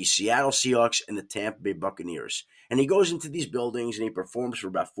 the Seattle Seahawks, and the Tampa Bay Buccaneers. And he goes into these buildings and he performs for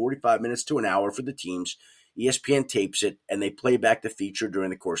about 45 minutes to an hour for the teams. ESPN tapes it, and they play back the feature during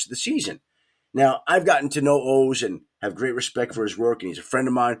the course of the season. Now, I've gotten to know Oz and have great respect for his work, and he's a friend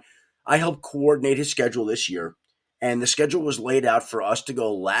of mine. I helped coordinate his schedule this year, and the schedule was laid out for us to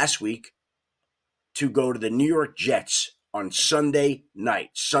go last week to go to the New York Jets on Sunday night,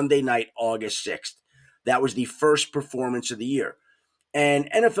 August 6th. That was the first performance of the year. And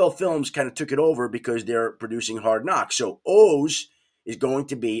NFL Films kind of took it over because they're producing Hard Knocks. So Oz is going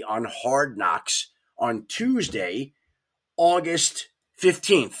to be on Hard Knocks on Tuesday, August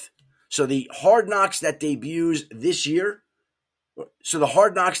 15th. So the Hard Knocks that debuts this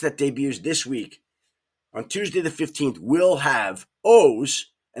week on Tuesday the 15th will have Oz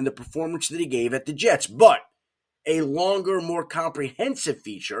and the performance that he gave at the Jets, but a longer, more comprehensive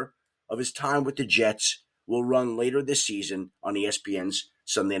feature of his time with the Jets will run later this season on ESPN's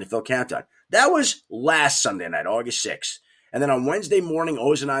Sunday NFL Countdown. That was last Sunday night, August 6th. And then on Wednesday morning,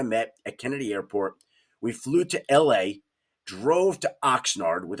 Oz and I met at Kennedy Airport. We flew to L.A., drove to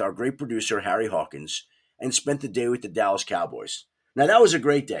Oxnard with our great producer, Harry Hawkins, and spent the day with the Dallas Cowboys. Now, that was a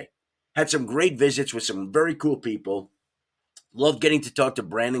great day. Had some great visits with some very cool people. Loved getting to talk to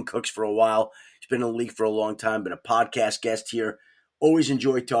Brandon Cooks for a while. He's been in the league for a long time, been a podcast guest here. Always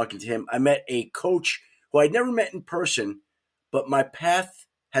enjoyed talking to him. I met a coach who I'd never met in person, but my path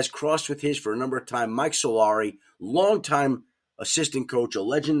has crossed with his for a number of times. Mike Solari, longtime assistant coach, a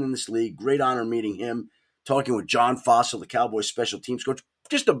legend in this league. Great honor meeting him. Talking with John Fossil, the Cowboys special teams coach,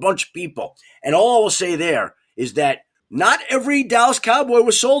 just a bunch of people. And all I will say there is that not every Dallas Cowboy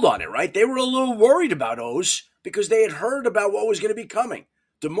was sold on it, right? They were a little worried about Oz because they had heard about what was going to be coming.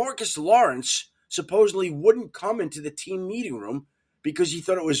 DeMarcus Lawrence supposedly wouldn't come into the team meeting room because he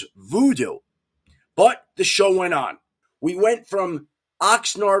thought it was voodoo. But the show went on. We went from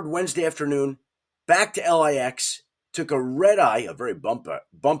Oxnard Wednesday afternoon back to LAX, took a red eye, a very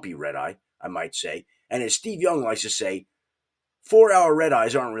bumpy red eye, I might say. And as Steve Young likes to say, 4-hour red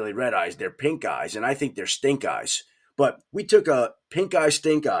eyes aren't really red eyes. They're pink eyes, and I think they're stink eyes. But we took a pink eye,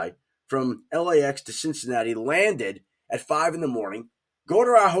 stink eye from LAX to Cincinnati, landed at 5 in the morning, go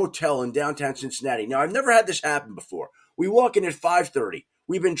to our hotel in downtown Cincinnati. Now, I've never had this happen before. We walk in at 5:30.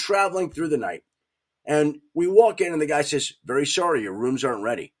 We've been traveling through the night. And we walk in, and the guy says, very sorry, your rooms aren't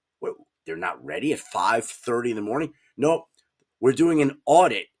ready. What, they're not ready at 5:30 in the morning? Nope. We're doing an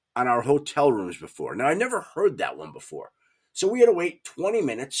audit on our hotel rooms before. Now, I never heard that one before. So we had to wait 20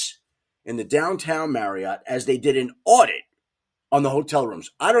 minutes in the downtown Marriott as they did an audit on the hotel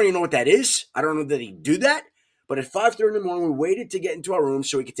rooms. I don't even know what that is. I don't know that he do that. But at 5:30 in the morning, we waited to get into our room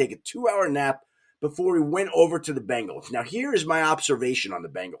so we could take a 2-hour nap before we went over to the Bengals. Now, here is my observation on the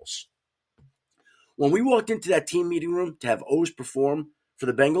Bengals. When we walked into that team meeting room to have Oz perform for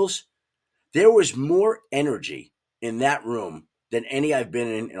the Bengals, there was more energy in that room than any I've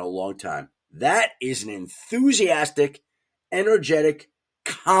been in a long time. That is an enthusiastic, energetic,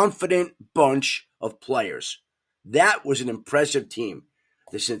 confident bunch of players. That was an impressive team,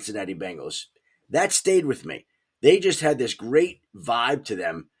 the Cincinnati Bengals. That stayed with me. They just had this great vibe to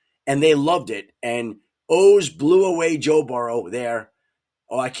them, and they loved it. And Oz blew away Joe Burrow there.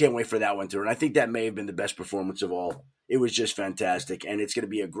 Oh, I can't wait for that one to run. I think that may have been the best performance of all, It was just fantastic, and it's going to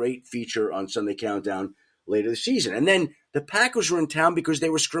be a great feature on Sunday Countdown later this season. And then the Packers were in town because they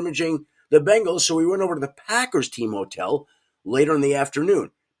were scrimmaging the Bengals, so we went over to the Packers team hotel later in the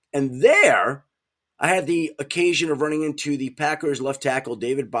afternoon. And there, I had the occasion of running into the Packers left tackle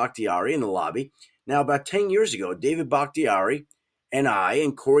David Bakhtiari in the lobby. Now, about 10 years ago, David Bakhtiari and I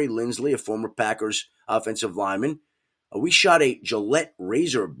and Corey Linsley, a former Packers offensive lineman, we shot a Gillette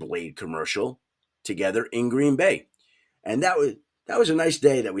razor blade commercial together in Green Bay. And that was a nice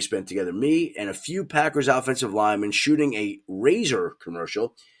day that we spent together, me and a few Packers offensive linemen shooting a razor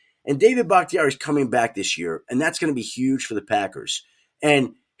commercial. And David Bakhtiari is coming back this year, and that's going to be huge for the Packers.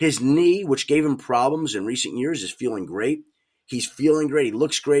 And his knee, which gave him problems in recent years, is feeling great. He's feeling great. He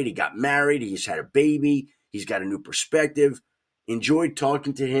looks great. He got married. He's had a baby. He's got a new perspective. Enjoyed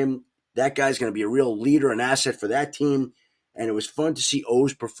talking to him. That guy's going to be a real leader and asset for that team. And it was fun to see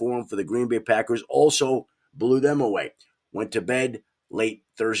O's perform for the Green Bay Packers. Also blew them away. Went to bed late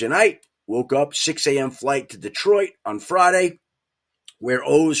Thursday night. Woke up, 6 a.m. flight to Detroit on Friday, where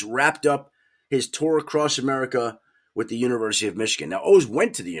O's wrapped up his tour across America with the University of Michigan. Now, O's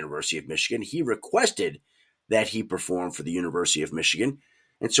went to the University of Michigan. He requested that he perform for the University of Michigan.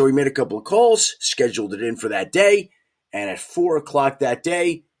 And so he made a couple of calls, scheduled it in for that day. And at 4 o'clock that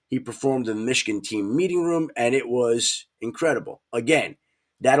day, he performed in the Michigan team meeting room, and it was incredible. Again,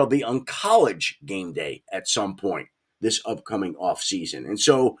 that'll be on College game day at some point this upcoming offseason. And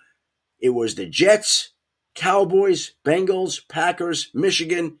so it was the Jets, Cowboys, Bengals, Packers,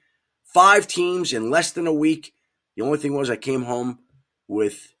 Michigan, 5 teams in less than a week. The only thing was I came home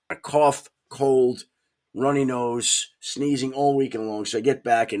with a cough, cold, runny nose, sneezing all weekend long. So I get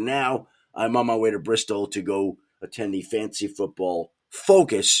back, and now I'm on my way to Bristol to go attend the Fantasy Football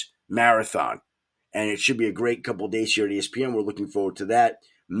Focus Marathon. And it should be a great couple of days here at ESPN. We're looking forward to that.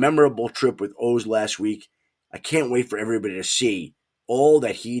 Memorable trip with O's last week. I can't wait for everybody to see all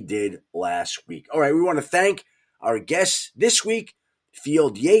that he did last week. All right, we want to thank our guests this week,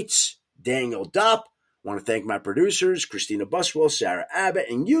 Field Yates, Daniel Dopp. I want to thank my producers, Christina Buswell, Sarah Abbott,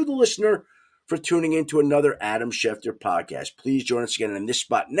 and you, the listener, for tuning in to another Adam Schefter podcast. Please join us again in this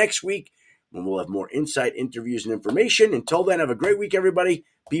spot next week when we'll have more insight, interviews, and information. Until then, have a great week, everybody.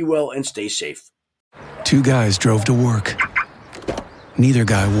 Be well and stay safe. 2 guys drove to work. Neither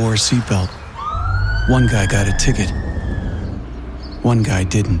guy wore a seatbelt. One guy got a ticket. One guy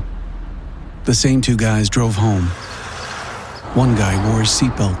didn't. The same 2 guys drove home. One guy wore his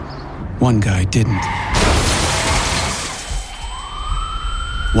seatbelt. One guy didn't.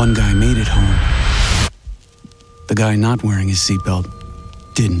 One guy made it home. The guy not wearing his seatbelt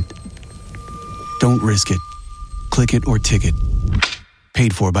didn't. Don't risk it. Click it or ticket.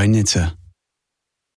 Paid for by NHTSA.